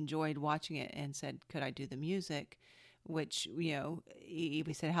and enjoyed watching it, and said, could I do the music? Which, we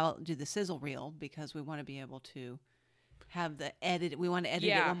said, how do the sizzle reel? Because we want to be able to have the edit. We want to edit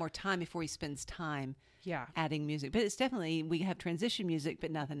it one more time before he spends time adding music. But it's definitely, we have transition music,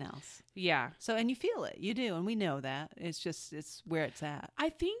 but nothing else. Yeah. So, and you feel it. You do. And we know that. It's where it's at. I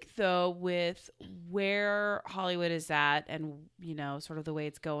think, though, with where Hollywood is at and, sort of the way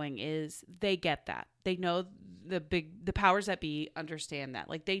it's going is they get that. They know the powers that be understand that.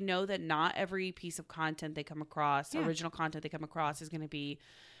 Like, they know that not every piece of content they come across, original content they come across, is going to be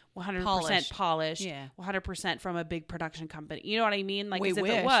 100% polished, 100% from a big production company. You know what I mean? Like, if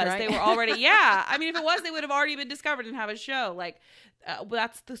it was, right? They were already, I mean, if it was, they would have already been discovered and have a show. Like,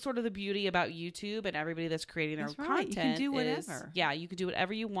 that's the sort of the beauty about YouTube and everybody that's creating their content. You can do whatever. You can do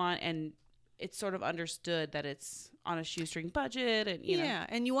whatever you want, and it's sort of understood that it's on a shoestring budget, and you know.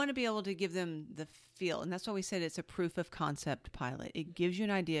 And you want to be able to give them the feel, and that's why we said it's a proof of concept pilot. It gives you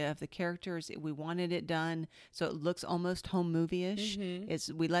an idea of the characters. We wanted it done so it looks almost home movie-ish.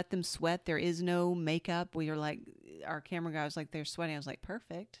 We let them sweat. There is no makeup. We were like, our camera guy was like, they're sweating. I was like,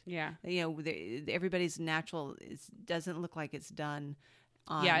 perfect. Everybody's natural. It doesn't look like it's done.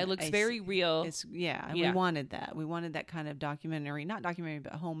 It looks very real. We wanted that. We wanted that kind of documentary, not documentary,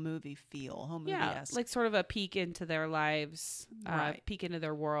 but home movie feel, home movie-esque. Like sort of a peek into their lives, peek into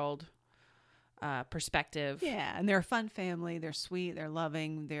their world, perspective. Yeah, and they're a fun family. They're sweet. They're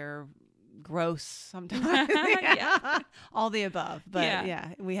loving. They're gross sometimes. All the above. But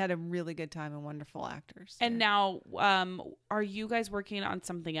we had a really good time and wonderful actors. And now, are you guys working on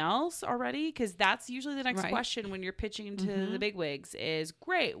something else already? Because that's usually the next question when you're pitching to the bigwigs is,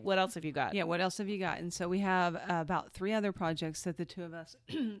 great, what else have you got? Yeah, what else have you got? And so we have about 3 other projects that the two of us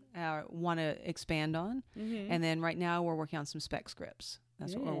want to expand on. And then right now we're working on some spec scripts.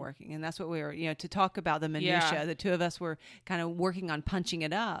 That's what we're working. And that's what we were, to talk about the minutia. The two of us were kind of working on punching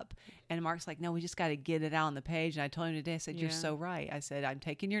it up. And Mark's like, no, we just got to get it out on the page. And I told him today, I said, you're so right. I said, I'm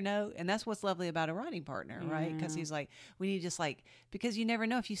taking your note. And that's what's lovely about a writing partner, right? Because he's like, we need just because you never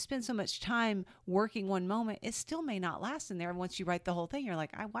know. If you spend so much time working one moment, it still may not last in there. And once you write the whole thing, you're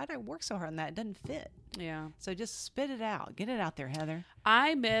like, why did I work so hard on that? It doesn't fit. Yeah. So just spit it out. Get it out there, Heather.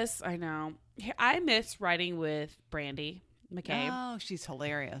 I miss writing with Brandy McKay. Oh, she's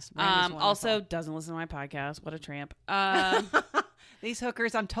hilarious. Also doesn't listen to my podcast. What a tramp. These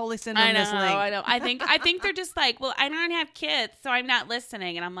hookers, I'm totally sending them this link. I know. I think they're just like, well, I don't have kids, so I'm not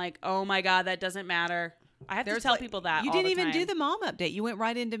listening. And I'm like, oh my God, that doesn't matter. I have to tell people that. You didn't even do the mom update. You went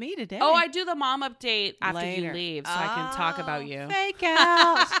right into me today. Oh, I do the mom update after you leave, so I can talk about you. Fake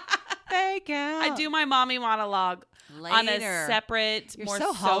out. Fake out. I do my mommy monologue later on a separate, more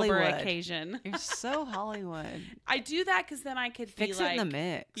sober Hollywood occasion. You're so Hollywood. I do that because then I could fix it in the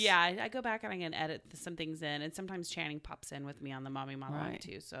mix. Yeah, I go back and I can edit some things in, and sometimes Channing pops in with me on the mommy monologue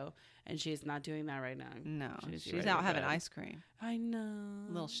too. So, and she's not doing that right now. No, she's out having ice cream. I know,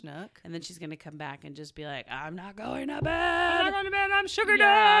 little schnook. And then she's gonna come back and just be like, "I'm not going to bed. I'm not going to bed. I'm sugared up.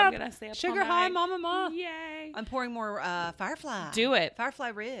 I'm gonna stay up sugar all high, night. mama. Yay! I'm pouring more Firefly. Do it, Firefly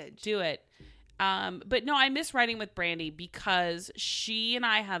Ridge. Do it." But no, I miss writing with Brandy because she and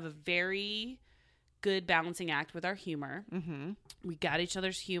I have a very good balancing act with our humor. We got each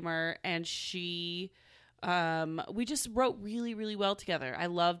other's humor, and we just wrote really, really well together. I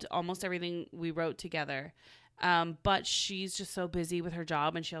loved almost everything we wrote together. But she's just so busy with her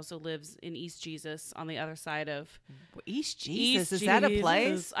job, and she also lives in East Jesus on the other side of East Jesus. Is that a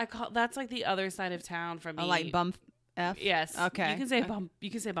place? That's like the other side of town from me. Like Bum F? Yes. Okay. You can say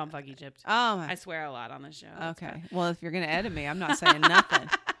bumfuck Egypt. Oh, I swear a lot on this show. Okay. Well, if you're gonna edit me, I'm not saying nothing.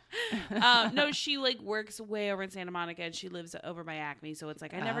 No, she works way over in Santa Monica, and she lives over by Acme, so it's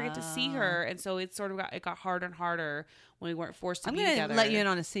like I never get to see her, and so it sort of got harder and harder when we weren't forced to be together. I'm gonna let you in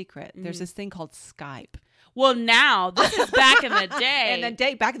on a secret. There's this thing called Skype. Well, now this is back in the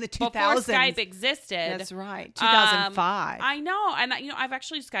day. Back in the 2000s. Before Skype existed. That's right. 2005. I know, and I've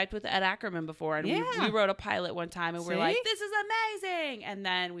actually Skyped with Ed Ackerman before, and we wrote a pilot one time, and we're like, "This is amazing," and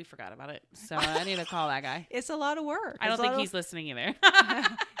then we forgot about it. So I need to call that guy. It's a lot of work. I don't think he's listening either.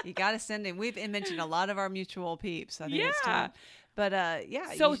 You got to send him. We've mentioned a lot of our mutual peeps. I think it's time. But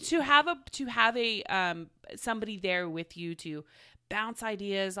So to have a somebody there with you to bounce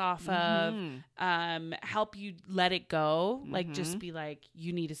ideas off of, help you let it go, like just be like,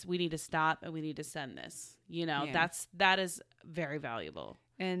 we need to stop and we need to send this. That is very valuable.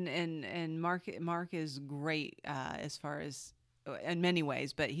 And Mark is great as far as in many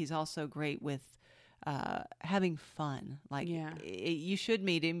ways, but he's also great with having fun. Like, you should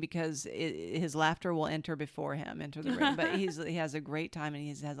meet him because his laughter will enter the room. But he has a great time, and he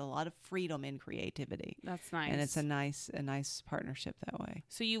has a lot of freedom and creativity. That's nice. And it's a nice partnership that way.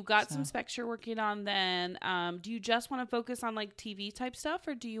 So you've got some specs you're working on then. Do you just want to focus on like TV type stuff,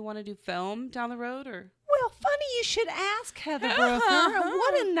 or do you want to do film down the road? Or well, funny you should ask, Heather Brooker.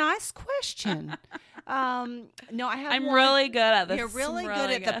 What a nice question. No, I have. I'm really good at this. You're really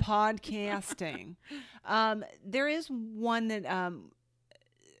good at the podcasting. There is one that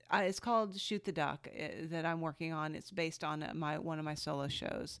it's called Shoot the Duck that I'm working on. It's based on one of my solo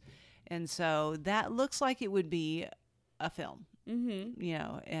shows, and so that looks like it would be a film. Mm-hmm. You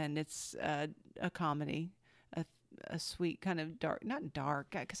know, and it's a comedy. A sweet kind of not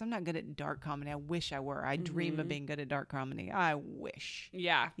dark, because I'm not good at dark comedy. I wish I were. I dream of being good at dark comedy. I wish.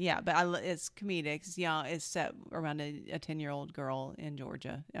 Yeah. But it's comedic. It's set around a 10-year-old girl in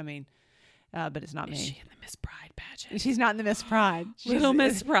Georgia. I mean, but it's not me. Is she in the Miss Pride pageant? She's not in the Miss Pride. Little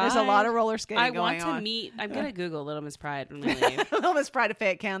Miss Pride. There's a lot of roller skating going on. I want to meet. I'm going to Google Little Miss Pride when we leave. Little Miss Pride of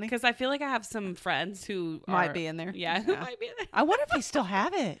Fayette County. Because I feel like I have some friends who might be in there. Yeah, who might be in there. I wonder if they still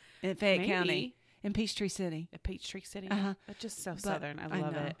have it in Fayette County. In Peachtree City. Peachtree City. Uh-huh. That's just so southern. I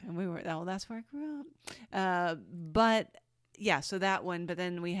love it. And that's where I grew up. But yeah, so that one. But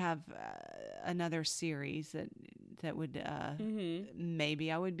then we have another series that would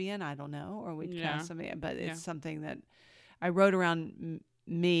maybe I would be in. I don't know, or we'd cast somebody. But it's something that I wrote around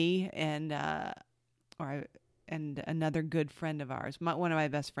me and another good friend of ours, one of my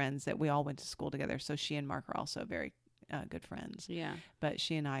best friends that we all went to school together. So she and Mark are also very good friends. Yeah. But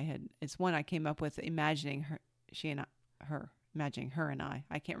she and I it's one I came up with imagining her and I.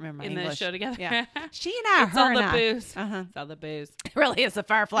 I can't remember my English. In the show together. Yeah. She and I, it's all the booze. Uh-huh. It's all the booze. It really is the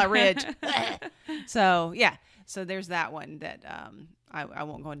Firefly Ridge. So, yeah. So there's that one that I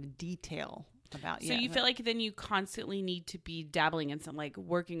won't go into detail about. So you feel like then you constantly need to be dabbling in some, like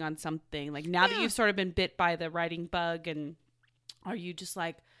working on something. Like now that you've sort of been bit by the writing bug, and are you just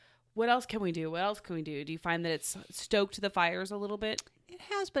like, what else can we do? What else can we do? Do you find that it's stoked the fires a little bit? It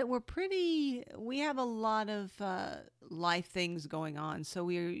has, but we have a lot of life things going on. So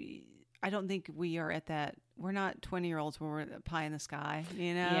I don't think we are at that. We're not 20-year-olds where we're pie in the sky.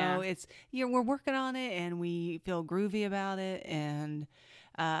 You know, we're working on it and we feel groovy about it. And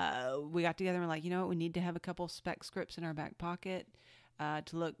we got together and we're like, you know what? We need to have a couple spec scripts in our back pocket.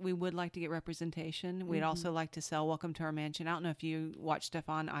 To look, we would like to get representation. We'd also like to sell Welcome to Our Mansion. I don't know if you watch stuff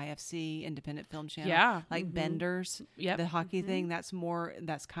on IFC, Independent Film Channel. Yeah. Like Benders, the hockey thing. That's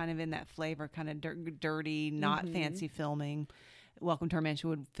kind of in that flavor, kind of dirty, not fancy filming. Welcome to Our Mansion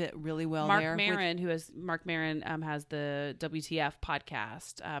would fit really well there. Mark Maron has the WTF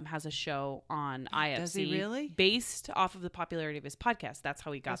podcast, has a show on IFC. Does he really? Based off of the popularity of his podcast. That's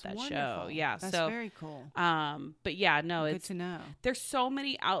how he got that show. Yeah. That's very cool. But yeah, no, it's good to know. There's so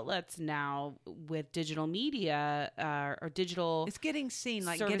many outlets now with digital media or digital. It's getting seen,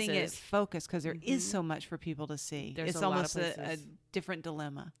 like services. getting it focused, because there is so much for people to see. It's almost a different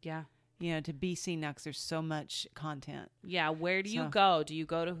dilemma. Yeah. You know, to be seen now because there's so much content. Yeah, where do you go? Do you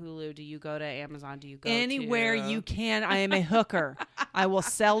go to Hulu? Do you go to Amazon? Do you go anywhere you can? I am a hooker. I will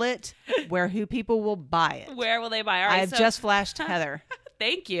sell it where people will buy it. Where will they buy? All right, I have just flashed Heather.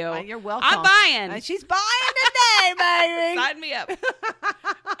 Thank you. You're welcome. I'm buying. She's buying today, baby. Sign me up.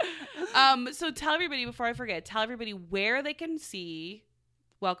 So tell everybody, before I forget, where they can see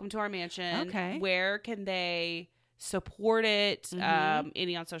Welcome to Our Mansion. Okay. Where can they support it,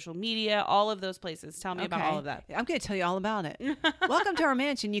 any on social media, all of those places. Tell me about all of that. I'm going to tell you all about it. Welcome to Our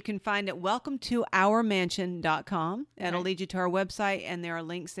Mansion. You can find it welcometourmansion.com. It'll lead you to our website, and there are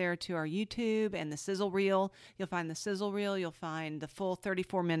links there to our YouTube and the sizzle reel. You'll find the sizzle reel. You'll find the full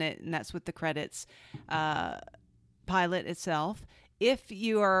 34-minute, and that's with the credits, pilot itself. If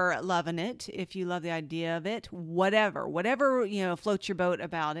you are loving it, if you love the idea of it, whatever, floats your boat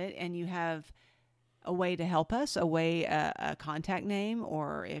about it, and you have a way to help us, a contact name,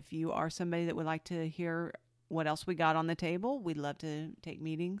 or if you are somebody that would like to hear what else we got on the table, we'd love to take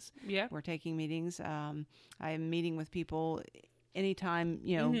meetings. Yeah. We're taking meetings. I'm meeting with people anytime,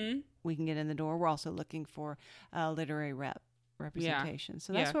 we can get in the door. We're also looking for literary representation.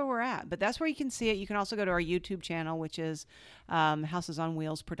 So that's where we're at. But that's where you can see it. You can also go to our YouTube channel, which is Houses on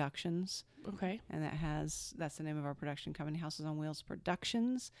Wheels Productions. Okay. And that's the name of our production company, Houses on Wheels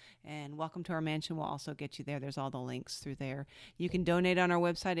Productions. And Welcome to Our Mansion will also get you there. There's all the links through there. You can donate on our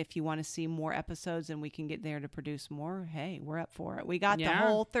website if you want to see more episodes and we can get there to produce more. Hey, we're up for it. We got the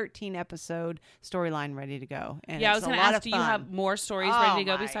whole 13 episode storyline ready to go. And I was going to ask, do you have more stories ready to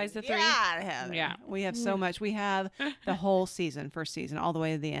go besides the 3? Yeah. We have so much. We have the whole first season, all the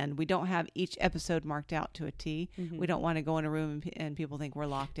way to the end. We don't have each episode marked out to a T. We don't want to go in a room and people think we're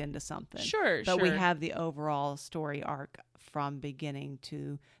locked into something. Sure. But we have the overall story arc from beginning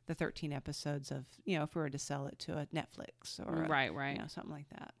to the 13 episodes of, if we were to sell it to a Netflix or something like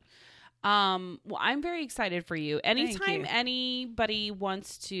that. Well, I'm very excited for you. Anytime anybody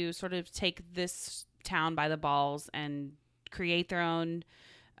wants to sort of take this town by the balls and create their own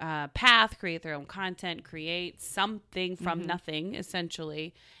path, create their own content, create something from nothing,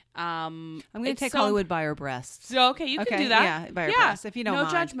 essentially. I'm going to take Hollywood by her breasts. So, okay, you can do that. Yeah, by her breasts, if you don't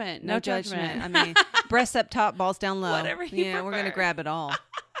mind. No judgment. I mean, breasts up top, balls down low. Whatever you prefer. We're going to grab it all.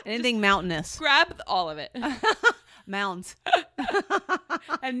 Anything mountainous. Grab all of it. Mounds.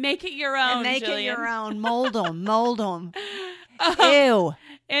 And make it your own, it your own. Mold them. Ew.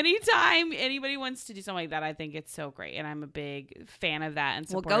 Anytime anybody wants to do something like that, I think it's so great. And I'm a big fan of that and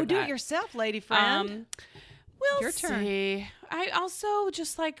support Well, go do it yourself, lady friend. We'll see. I also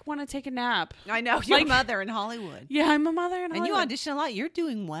just want to take a nap. I know. You're a mother in Hollywood. Yeah, I'm a mother in Hollywood. And you audition a lot. You're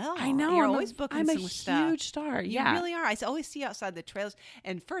doing well. I know. You're always booking some stuff. I'm a huge star. You really are. I always see you outside the trailers.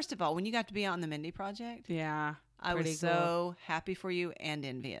 And first of all, when you got to be on the Mindy Project. Yeah. I was so happy for you and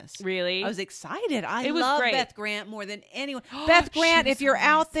envious. Really? I was excited. It was love great. Beth Grant more than anyone. Beth Grant, if you're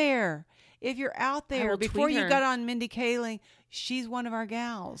out there, before you got on Mindy Kaling, she's one of our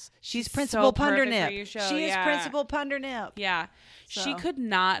gals. She's Principal Pundernip. She is Principal Pundernip. Yeah. So. She could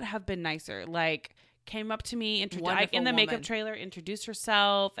not have been nicer. Came up to me in the makeup trailer, introduced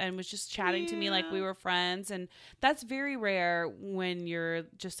herself, and was just chatting to me like we were friends. And that's very rare when you're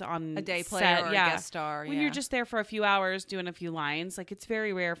just on a day set. player or a guest star. When you're just there for a few hours doing a few lines, it's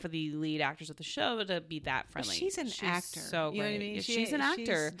very rare for the lead actors of the show to be that friendly. But she's an actor. So great. You know what I mean? She's an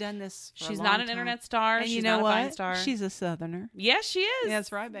actor. She's done this for She's a not long an time. internet star. And she's you know not what? a fine star. She's a Southerner. Yes, she is.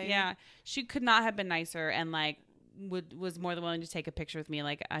 That's right, baby. Yeah. She could not have been nicer and was more than willing to take a picture with me.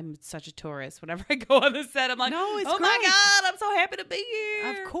 I'm such a tourist. Whenever I go on the set, I'm like, no, it's oh great. my God, I'm so happy to be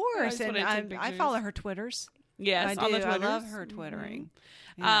here. Of course. And I follow her Twitters. Yes, I on do. the Twitters. I love her Twittering.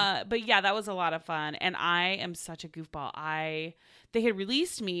 Yeah. But yeah, that was a lot of fun. And I am such a goofball. They had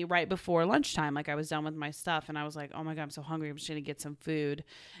released me right before lunchtime. I was done with my stuff and I was like, oh my God, I'm so hungry. I'm just going to get some food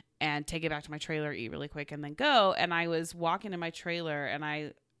and take it back to my trailer, eat really quick and then go. And I was walking in my trailer and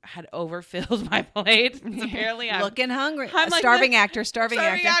I had overfilled my plate. Apparently I'm looking hungry. I'm starving actor.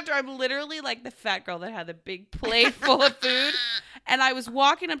 I'm literally like the fat girl that had the big plate full of food. And I was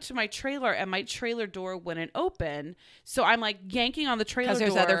walking up to my trailer and my trailer door wouldn't open. So I'm yanking on the trailer door.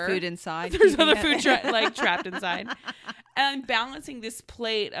 Because there's other food inside. There's other food trapped inside. And I'm balancing this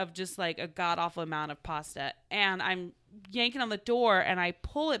plate of just a god awful amount of pasta. And I'm yanking on the door and I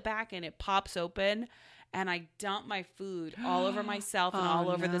pull it back and it pops open. And I dump my food all over myself and all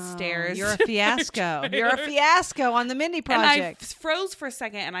over the stairs. You're a fiasco. You're a fiasco on the Mindy Project. And I froze for a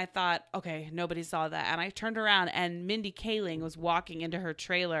second and I thought, okay, nobody saw that. And I turned around and Mindy Kaling was walking into her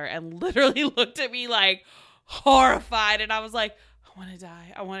trailer and literally looked at me horrified. And I was like, I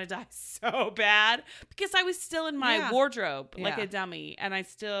want to die so bad because I was still in my wardrobe like a dummy. And I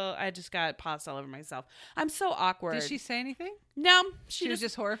just got pasta all over myself. I'm so awkward. Did she say anything? No. She was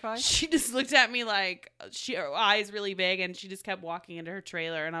just horrified? She just looked at me her eyes really big and she just kept walking into her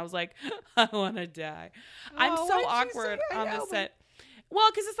trailer. And I was like, I want to die. I'm so awkward on the set. Well,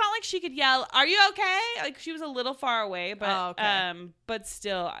 because it's not like she could yell, "Are you okay?" She was a little far away, but but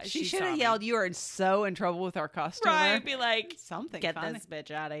still, she should have yelled, "You are so in trouble with our customer!" Right? Be like, something. Get funny. This bitch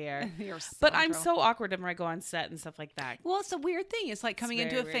out of here. But I'm so awkward when I go on set and stuff like that. Well, it's a weird thing. It's like coming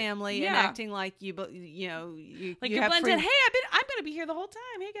into a family and acting like you you you're blended. Hey, I'm going to be here the whole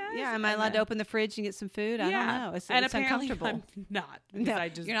time. Hey guys. Yeah, am I allowed to open the fridge and get some food? I don't know. It's uncomfortable. I'm not. No,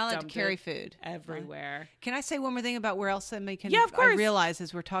 you're not allowed to carry food everywhere. Can I say one more thing about where else somebody can? Yeah, of course. I realize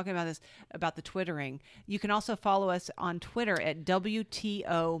as we're talking about the Twittering, you can also follow us on Twitter at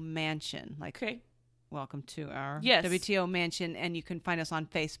WTO Mansion. Okay. Welcome to our WTO Mansion, and you can find us on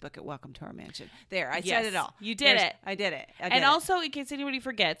Facebook at Welcome to Our Mansion. There, I said it all. You did it. I did it. And also, in case anybody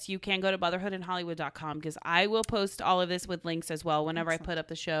forgets, you can go to motherhoodinhollywood.com because I will post all of this with links as well whenever I put up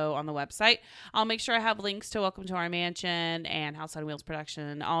the show on the website. I'll make sure I have links to Welcome to Our Mansion and House on Wheels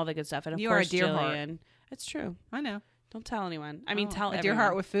production, all the good stuff. And of course, are a dear Jillian. heart. It's true. I know. Don't tell anyone. I mean, tell with everyone. your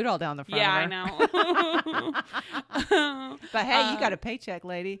heart with food all down the front. Yeah, of her. I know. But hey, you got a paycheck,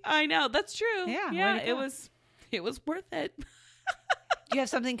 lady. I know. That's true. Yeah. It was worth it. Do you have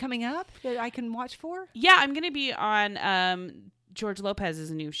something coming up that I can watch for? Yeah, I'm going to be on George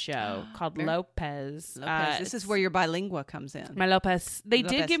Lopez's new show called Lopez. This is where your bilingua comes in. My Lopez. They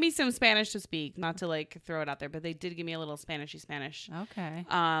did give me some Spanish to speak, not to like throw it out there, but they did give me a little Spanishy Spanish. Okay.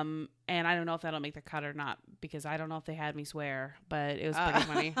 And I don't know if that'll make the cut or not because I don't know if they had me swear, but it was pretty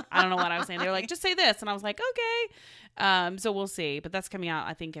funny. I don't know what I was saying. They were like, just say this. And I was like, okay. So we'll see. But that's coming out,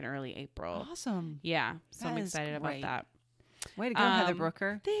 I think, in early April. Awesome. Yeah. So I'm excited about that. Way to go, Heather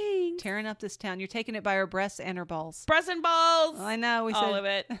Brooker. Thanks. Tearing up this town. You're taking it by her breasts and her balls. Breasts and balls. I know. We all said of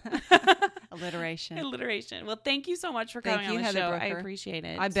it. Alliteration. Well, thank you so much for coming on the Heather show. Brooker. I appreciate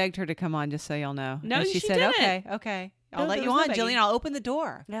it. I begged her to come on just so y'all know. No, and she said, didn't. okay. I'll No, let there you was on, no Jillian. begging. I'll open the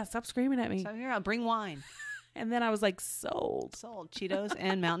door. Yeah, stop screaming at me. So here, I'll bring wine. And then I was like, sold. Cheetos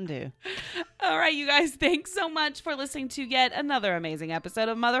and Mountain Dew. All right, you guys, thanks so much for listening to yet another amazing episode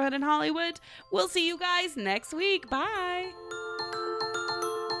of Motherhood in Hollywood. We'll see you guys next week. Bye.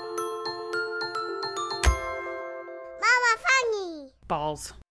 Mama funny.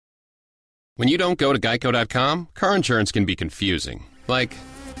 Balls. When you don't go to Geico.com, car insurance can be confusing. Like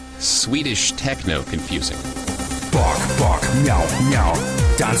Swedish techno confusing. Bark, bark, meow, meow.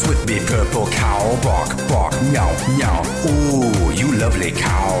 Dance with me, purple cow. Bark, bark, meow, meow. Ooh, you lovely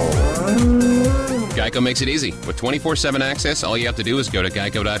cow. Geico makes it easy. With 24/7 access, all you have to do is go to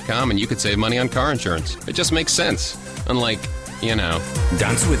Geico.com and you could save money on car insurance. It just makes sense. Unlike,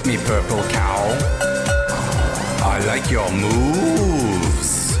 Dance with me, purple cow. I like your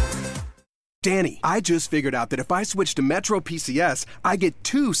moves. Danny, I just figured out that if I switch to Metro PCS, I get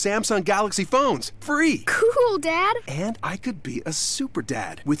 2 Samsung Galaxy phones free. Cool, Dad. And I could be a super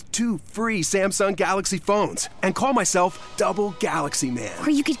dad with 2 free Samsung Galaxy phones and call myself Double Galaxy Man. Or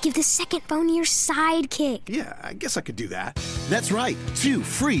you could give the second phone to your sidekick. Yeah, I guess I could do that. That's right. 2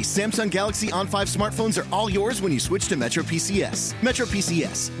 free Samsung Galaxy On 5 smartphones are all yours when you switch to Metro PCS. Metro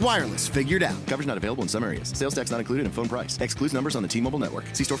PCS. Wireless figured out. Coverage not available in some areas. Sales tax not included in phone price. Excludes numbers on the T-Mobile network.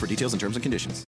 See store for details and terms and conditions.